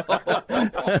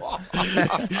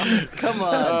 Come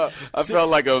on. I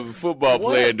felt like a football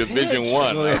player in Division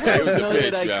I. It was a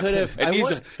pitch.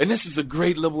 And this is a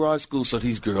great liberal arts school, so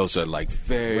these girls are like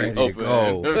very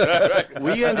open.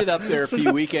 We ended up there a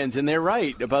few weekends, and they're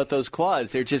right about those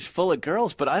quads. They're just full of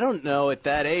girls, but I don't know at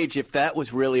that age if that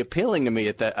was really appealing to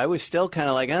me. I was still kind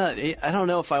of like, I don't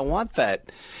know if I want that.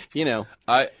 That's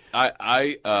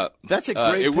a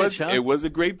great pitch, huh? It was a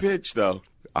great pitch, though.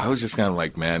 I was just kind of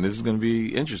like, man, this is going to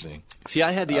be interesting. See,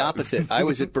 I had the opposite. I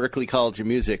was at Berklee College of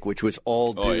Music, which was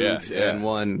all dudes and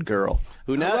one girl.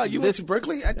 Who now? You went to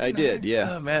Berklee? I did,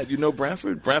 yeah. Oh, man, you know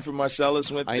Branford? Branford Marsalis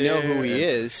went there. I know who he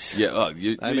is. Yeah,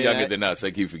 you're younger than us.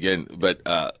 I keep forgetting. But,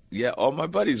 all my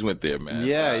buddies went there, man.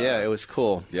 Yeah, it was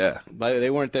cool. Yeah. But they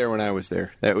weren't there when I was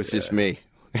there. That was just me.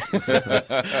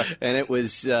 And it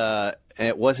was...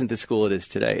 it wasn't the school it is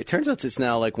today. It turns out it's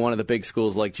now like one of the big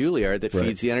schools like Juilliard that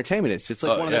feeds the entertainment. It's just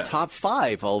like one of the top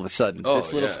 5 all of a sudden.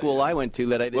 This little school I went to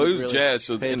that I didn't really it was jazz.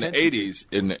 So in the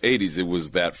 80s, it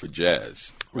was that for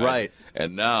jazz. Right.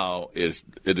 And now it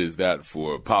is that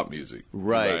for pop music.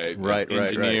 Right.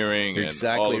 Engineering and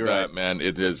all of that, man.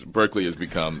 Berklee has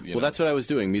become, Well, that's what I was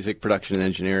doing, music production and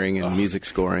engineering and music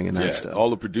scoring and that stuff. All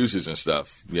the producers and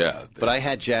stuff, But I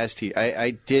had jazz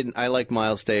I liked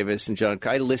Miles Davis and John.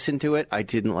 I listened to it. I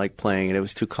didn't like playing it. It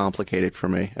was too complicated for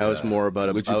me. I was more about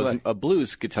I was a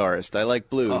blues guitarist. I like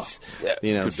blues.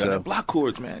 Block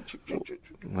chords, man.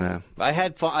 Yeah. I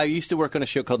had fun. I used to work on a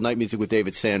show called Night Music with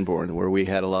David Sanborn, where we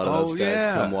had a lot of those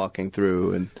guys come walking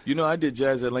through. And I did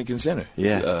jazz at Lincoln Center.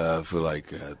 For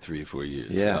like 3 or 4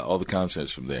 years. Yeah, all the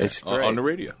concerts from there. It's great. On the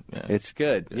radio. Yeah. It's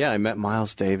good. Yeah, I met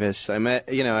Miles Davis. I met.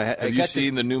 Have you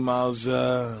seen the new Miles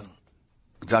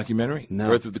documentary? No.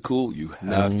 Birth of the Cool. You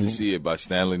have to see it by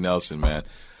Stanley Nelson, man.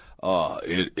 Oh,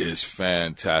 it is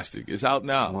fantastic. It's out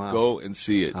now. Wow. Go and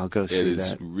see it. I'll go see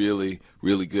that. It is really,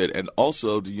 really good. And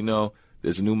also, do you know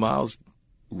there's a new Miles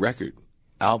record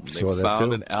album? Saw They that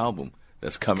found too. an album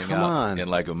that's coming Come out on. in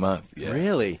like a month. Yeah.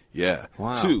 Really? Yeah.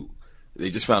 Wow. 2,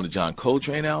 they just found a John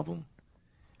Coltrane album,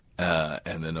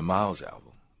 and then a Miles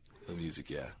album. The music,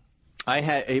 yeah. I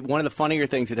had one of the funnier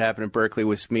things that happened in Berkeley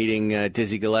was meeting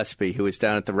Dizzy Gillespie, who was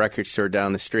down at the record store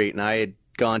down the street, and I had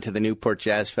gone to the Newport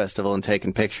Jazz Festival and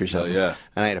taken pictures of him. yeah.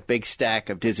 And I had a big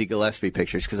stack of Dizzy Gillespie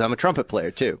pictures because I'm a trumpet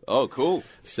player too. Oh, cool.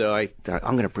 So I thought,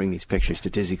 I'm going to bring these pictures to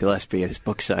Dizzy Gillespie at his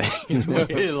book signing.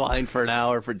 Waited in line for an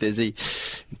hour for Dizzy.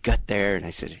 Got there, and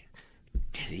I said,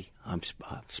 Dizzy, I'm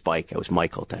Spike. I was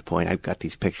Michael at that point. I've got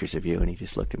these pictures of you. And he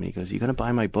just looked at me. He goes, you going to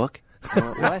buy my book? I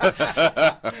went,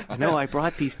 what? No, I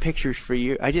brought these pictures for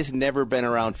you. I just never been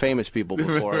around famous people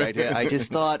before. I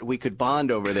just thought we could bond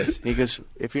over this. He goes,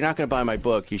 if you're not going to buy my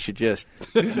book, you should just,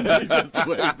 just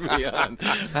wave me on.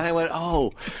 And I went,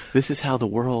 oh, this is how the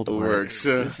world works.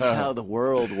 This is how the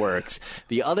world works.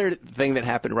 The other thing that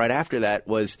happened right after that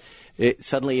was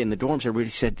suddenly in the dorms, everybody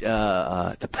said,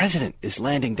 the president is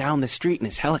landing down the street in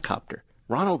his helicopter.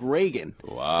 Ronald Reagan.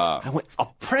 Wow. I went, a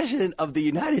president of the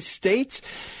United States?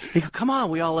 He go, come on,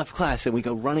 we all left class. And we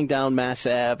go running down Mass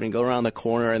Ave and go around the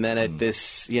corner. And then at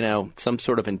this, some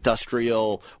sort of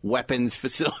industrial weapons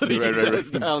facility that's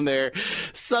down there,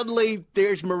 suddenly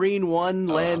there's Marine One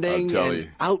landing. And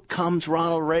out comes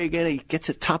Ronald Reagan. He gets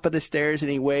at the top of the stairs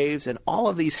and he waves. And all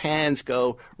of these hands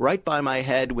go right by my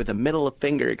head with a middle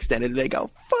finger extended. And they go,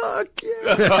 fuck you.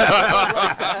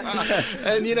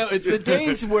 And, it's the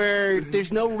days where there's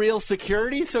no real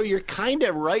security, so you're kind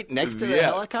of right next to the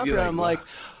helicopter. I'm like,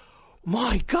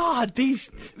 my God, these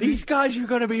guys are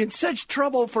going to be in such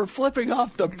trouble for flipping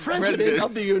off the president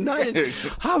of the United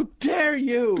States. How dare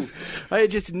you? I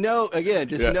just know,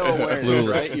 no awareness,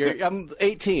 right? I'm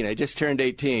 18. I just turned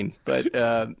 18. But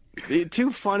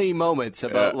two funny moments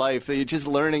about life that you're just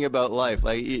learning about life,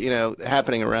 like,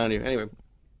 happening around you. Anyway.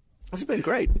 It's been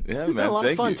great. Yeah, it's been a lot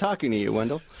of fun you. talking to you,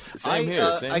 Wendell. Same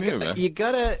here, man.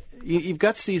 You've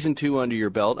got season 2 under your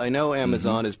belt. I know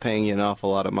Amazon is paying you an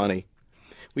awful lot of money.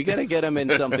 We got to get him in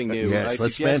something new. Yes,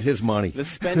 let's spend his money. Let's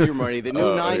spend your money. The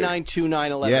new 992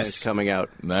 911 is coming out.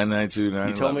 992 911.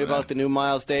 You told me about the new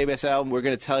Miles Davis album. We're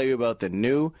going to tell you about the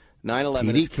new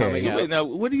 911 is coming out. Wait, now,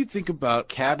 what do you think about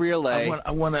Cabriolet?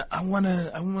 I want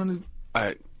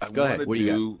Go ahead. to What do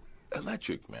you do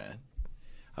electric, man.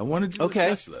 I want to do a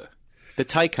Tesla. The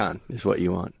Taycan is what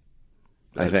you want,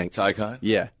 I think. Taycan?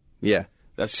 Yeah.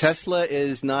 Tesla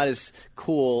is not as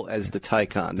cool as the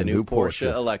Taycan, the new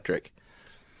Porsche electric.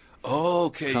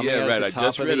 Okay, Coming out at the I top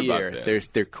just of read the about year. that.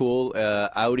 They're cool.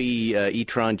 Audi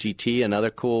e-tron GT,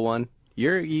 another cool one.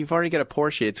 You've already got a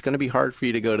Porsche. It's going to be hard for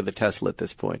you to go to the Tesla at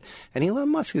this point. And Elon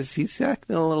Musk he's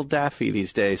acting a little daffy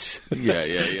these days. Yeah.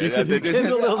 He's getting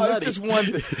a little nutty. It's just one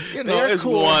thing. It's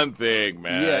cool. One thing,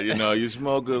 man. Yeah. You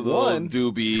smoke a little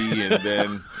doobie, and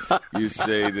then you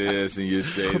say this and you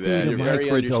say that. You're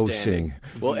very understanding.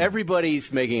 Well,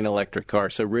 everybody's making an electric car,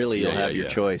 so really you'll have your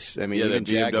choice. I mean, even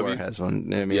Jaguar has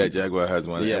one. Jaguar has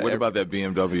one. Yeah, what about that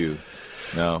BMW?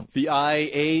 No. The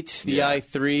i8, the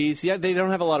i3s, they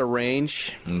don't have a lot of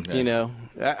range. Okay.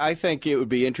 I think it would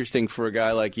be interesting for a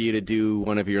guy like you to do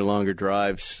one of your longer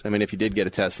drives. I mean, if you did get a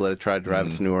Tesla, to try to drive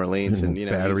it to New Orleans and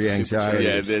battery anxiety.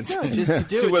 Yeah, just to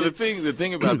do it. Well, the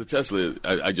thing about the Tesla,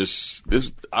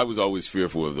 I was always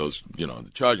fearful of those, the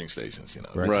charging stations.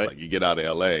 Right. Like you get out of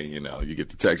L.A., you get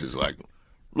to Texas, like,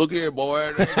 look here,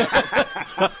 boy.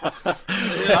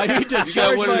 I need to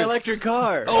charge my electric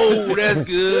car. Oh, that's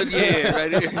good. Yeah,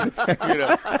 right here.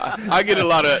 I get a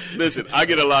lot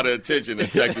of attention in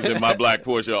Texas in my black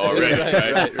Porsche already.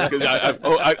 Right? Because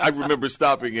I remember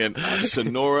stopping in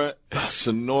Sonora,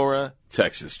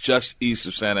 Texas, just east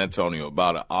of San Antonio,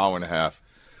 about an hour and a half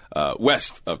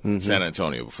west of San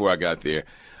Antonio. Before I got there,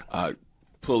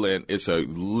 pull in. It's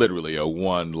literally a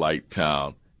one light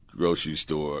town. Grocery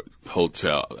store,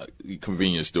 hotel,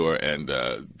 convenience store, and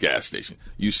gas station.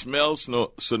 You smell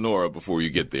Sonora before you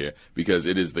get there because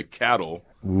it is the cattle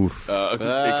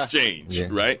exchange,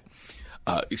 right?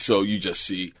 So you just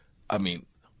see,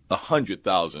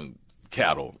 100,000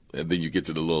 cattle, and then you get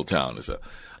to the little town. And so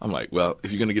I'm like, well,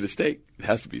 if you're going to get a steak, it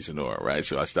has to be Sonora, right?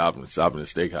 So I stop in the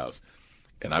steakhouse,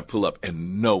 and I pull up,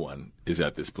 and no one is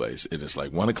at this place. And it's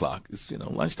like 1 o'clock. It's,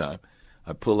 lunchtime.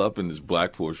 I pull up in this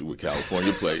black Porsche with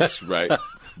California plates, right?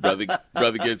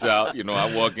 Brother gets out,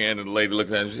 I walk in and the lady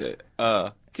looks at me and she said,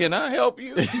 can I help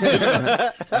you?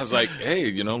 I was like,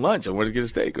 hey, lunch. I want to get a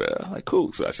steak. I'm like,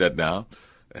 cool. So I sat down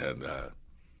and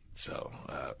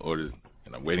ordered,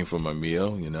 and I'm waiting for my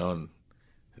meal, and the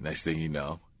next thing you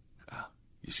know,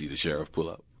 You see the sheriff pull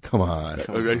up. Come on.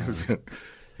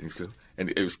 And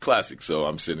it was classic. So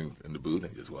I'm sitting in the booth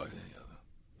and he just walks in. He goes,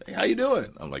 "Hey, how you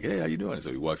doing?" I'm like, "Hey, how you doing?"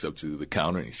 So he walks up to the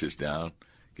counter and he sits down,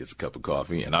 gets a cup of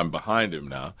coffee, and I'm behind him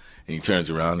now. And he turns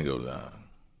around and goes,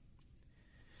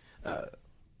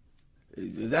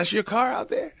 "That's your car out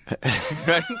there?"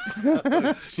 Right?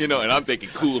 And I'm thinking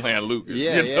Cool Hand Luke.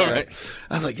 Right?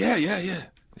 I was like, yeah,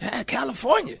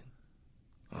 California.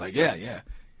 I'm like, yeah.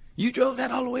 You drove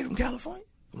that all the way from California?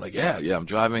 I'm like, yeah, I'm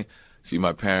driving. See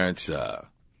my parents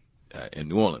in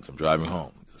New Orleans. I'm driving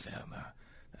home. He goes, "Yeah, nah,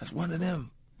 that's one of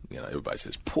them." Everybody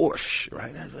says Porsche,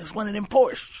 right? That's one of them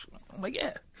Porsche. I'm like,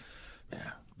 yeah.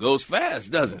 Goes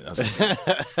fast, doesn't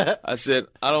it? I said,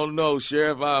 "I don't know,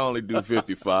 Sheriff. I only do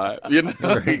 55. He goes,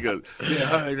 "Yeah,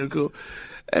 all right, that's cool."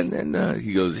 And then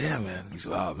he goes, "Yeah, man." He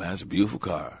said, "Oh, man, it's a beautiful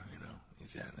car." He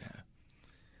said, "Yeah.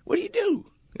 What do you do?"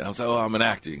 I was like, "Oh, I'm an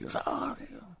actor." He goes, "Oh, there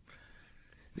you go.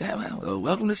 Yeah, man. Well,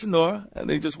 welcome to Sonora." And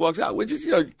then he just walks out, which is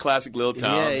classic little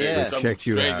town. Yeah. Some Check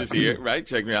you strangers out. here, right?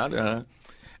 Check me out.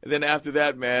 And then after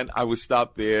that, man, I would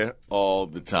stop there all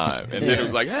the time. And then it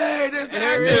was like, "Hey, there's the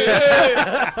actor."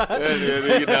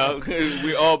 Hey. And,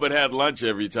 we all but had lunch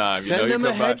every time. Send him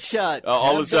a headshot.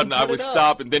 All of a sudden, I Put would it up.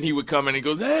 stop, and then he would come in and he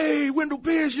goes, "Hey, Wendell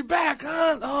Pierce, you're back,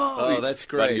 huh?" Oh, that's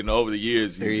great. But, over the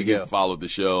years, There you he go. followed the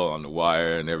show on The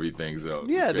Wire and everything. So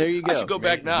Yeah, there you go. I should go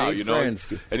back now, Great friends.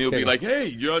 And he'll be like, "Hey,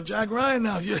 you're on Jack Ryan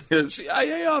now. You're a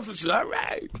CIA officer. All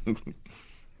right."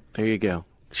 There you go.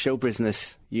 Show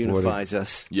business unifies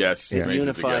us. Yes. It brings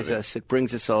unifies together. us. It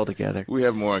brings us all together. We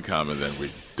have more in common than we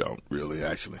don't, really,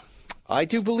 actually. I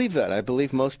do believe that. I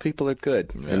believe most people are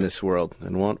good in this world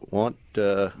and want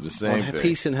the same thing.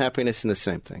 peace and happiness in the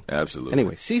same thing. Absolutely.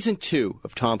 Anyway, Season 2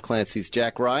 of Tom Clancy's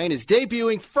Jack Ryan is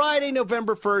debuting Friday,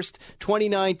 November 1st,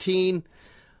 2019.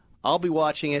 I'll be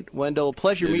watching it. Wendell,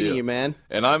 pleasure meeting you, man.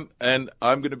 And I'm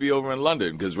going to be over in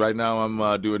London because right now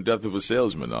I'm doing Death of a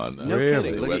Salesman on No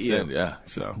kidding. Look West at you. End. Yeah.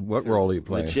 So What role are you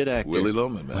playing? Legit actor. Willie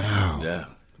Loman, man. Wow. Yeah.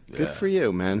 Good for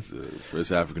you, man.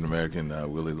 First African American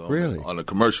Willie Loman. Really? On a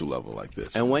commercial level like this.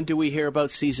 And when do we hear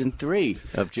about Season 3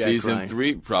 of Jack Season Ryan?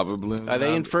 3, probably. Are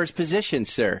they in first position,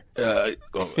 sir?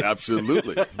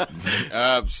 Absolutely. So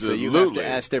Absolutely. you have to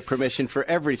ask their permission for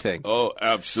everything. Oh,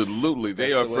 absolutely.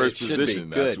 They That's are the way it first should be. position.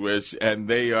 That's Good. where and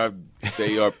they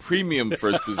are premium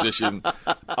first position.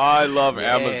 I love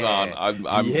Amazon.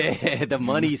 I'm Yeah, the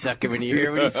money sucker. When you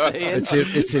hear what he's saying,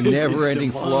 It's a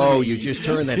never-ending flow. You just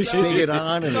turn that spigot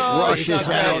on and it rushes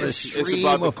out a stream It's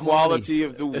about the of quality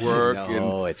of the work.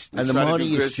 No, it's And the trying to money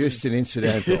do is business. just an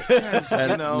incidental.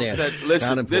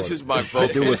 Listen, this is my I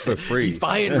vocation. do it for free.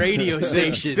 buying radio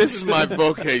stations. This is my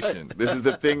vocation. This is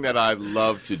the thing that I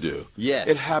love to do. Yes.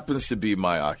 It happens to be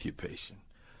my occupation,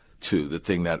 too, the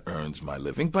thing that earns my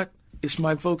living. But it's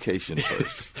my vocation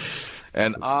first.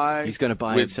 And He's gonna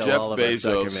buy with and sell Jeff all of us,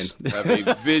 Bezos, Zuckerman. have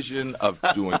a vision of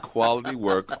doing quality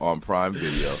work on Prime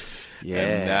Video. Yeah.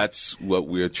 And that's what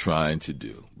we're trying to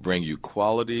do. Bring you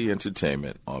quality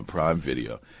entertainment on Prime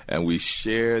Video. And we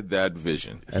share that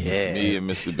vision. Yeah. Me and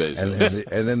Mr. Bezos.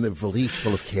 And then the valise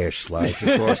full of cash slides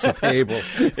across the table.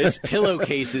 It's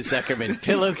pillowcases, Zuckerman.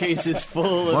 Pillowcases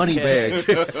full of Money cash.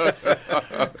 bags.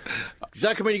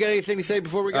 Zuckerman, you got anything to say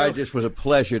before we go? It just was a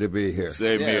pleasure to be here.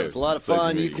 Same Yeah, here. it was a lot of Pleasure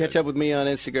fun. to You meet can catch guys. up with me on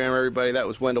Instagram, everybody. That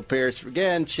was Wendell Pierce.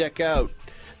 Again, check out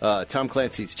Tom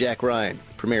Clancy's Jack Ryan,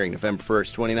 premiering November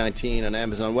 1st, 2019 on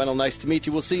Amazon. Wendell, nice to meet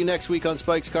you. We'll see you next week on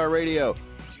Spike's Car Radio.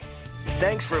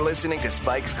 Thanks for listening to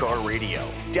Spike's Car Radio.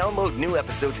 Download new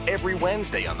episodes every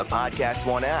Wednesday on the Podcast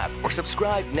One app or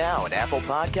subscribe now at Apple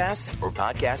Podcasts or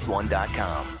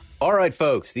PodcastOne.com. All right,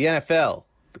 folks, the NFL,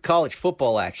 the college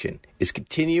football action, is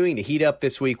continuing to heat up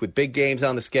this week with big games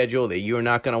on the schedule that you are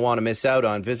not going to want to miss out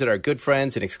on. Visit our good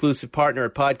friends and exclusive partner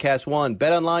at Podcast One,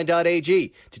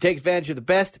 betonline.ag, to take advantage of the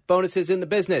best bonuses in the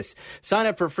business. Sign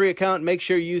up for a free account and make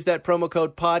sure you use that promo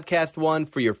code Podcast1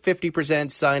 for your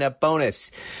 50% sign-up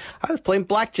bonus. I was playing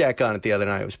blackjack on it the other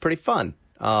night. It was pretty fun.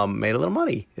 Made a little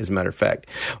money, as a matter of fact.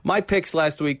 My picks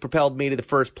last week propelled me to the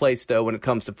first place, though, when it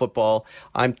comes to football.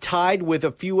 I'm tied with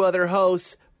a few other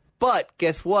hosts, but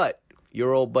guess what?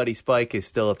 Your old buddy Spike is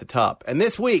still at the top. And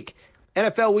this week,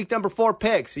 NFL week number 4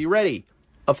 picks. Are you ready?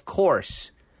 Of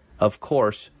course,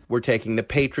 we're taking the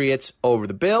Patriots over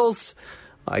the Bills.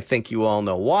 I think you all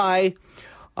know why.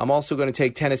 I'm also going to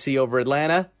take Tennessee over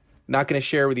Atlanta. Not going to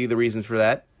share with you the reasons for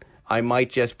that. I might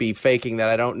just be faking that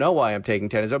I don't know why I'm taking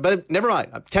Tennessee. But never mind.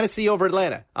 Tennessee over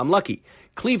Atlanta. I'm lucky.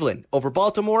 Cleveland over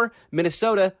Baltimore.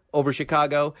 Minnesota over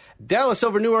Chicago. Dallas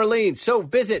over New Orleans. So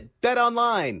visit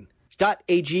BetOnline.ag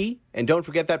and don't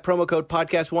forget that promo code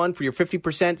Podcast1 for your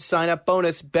 50% sign-up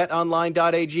bonus.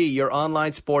 BetOnline.ag, your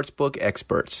online sportsbook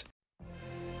experts.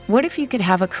 What if you could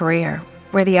have a career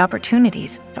where the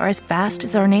opportunities are as vast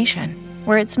as our nation,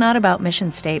 where it's not about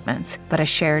mission statements, but a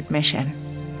shared mission?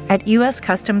 At U.S.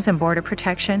 Customs and Border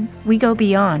Protection, we go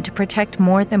beyond to protect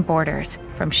more than borders.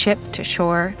 From ship to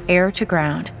shore, air to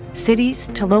ground, cities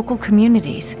to local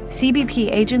communities,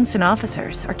 CBP agents and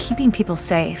officers are keeping people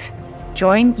safe.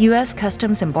 Join U.S.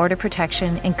 Customs and Border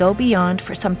Protection and go beyond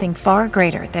for something far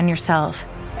greater than yourself.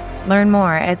 Learn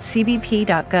more at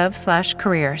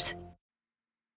cbp.gov/careers.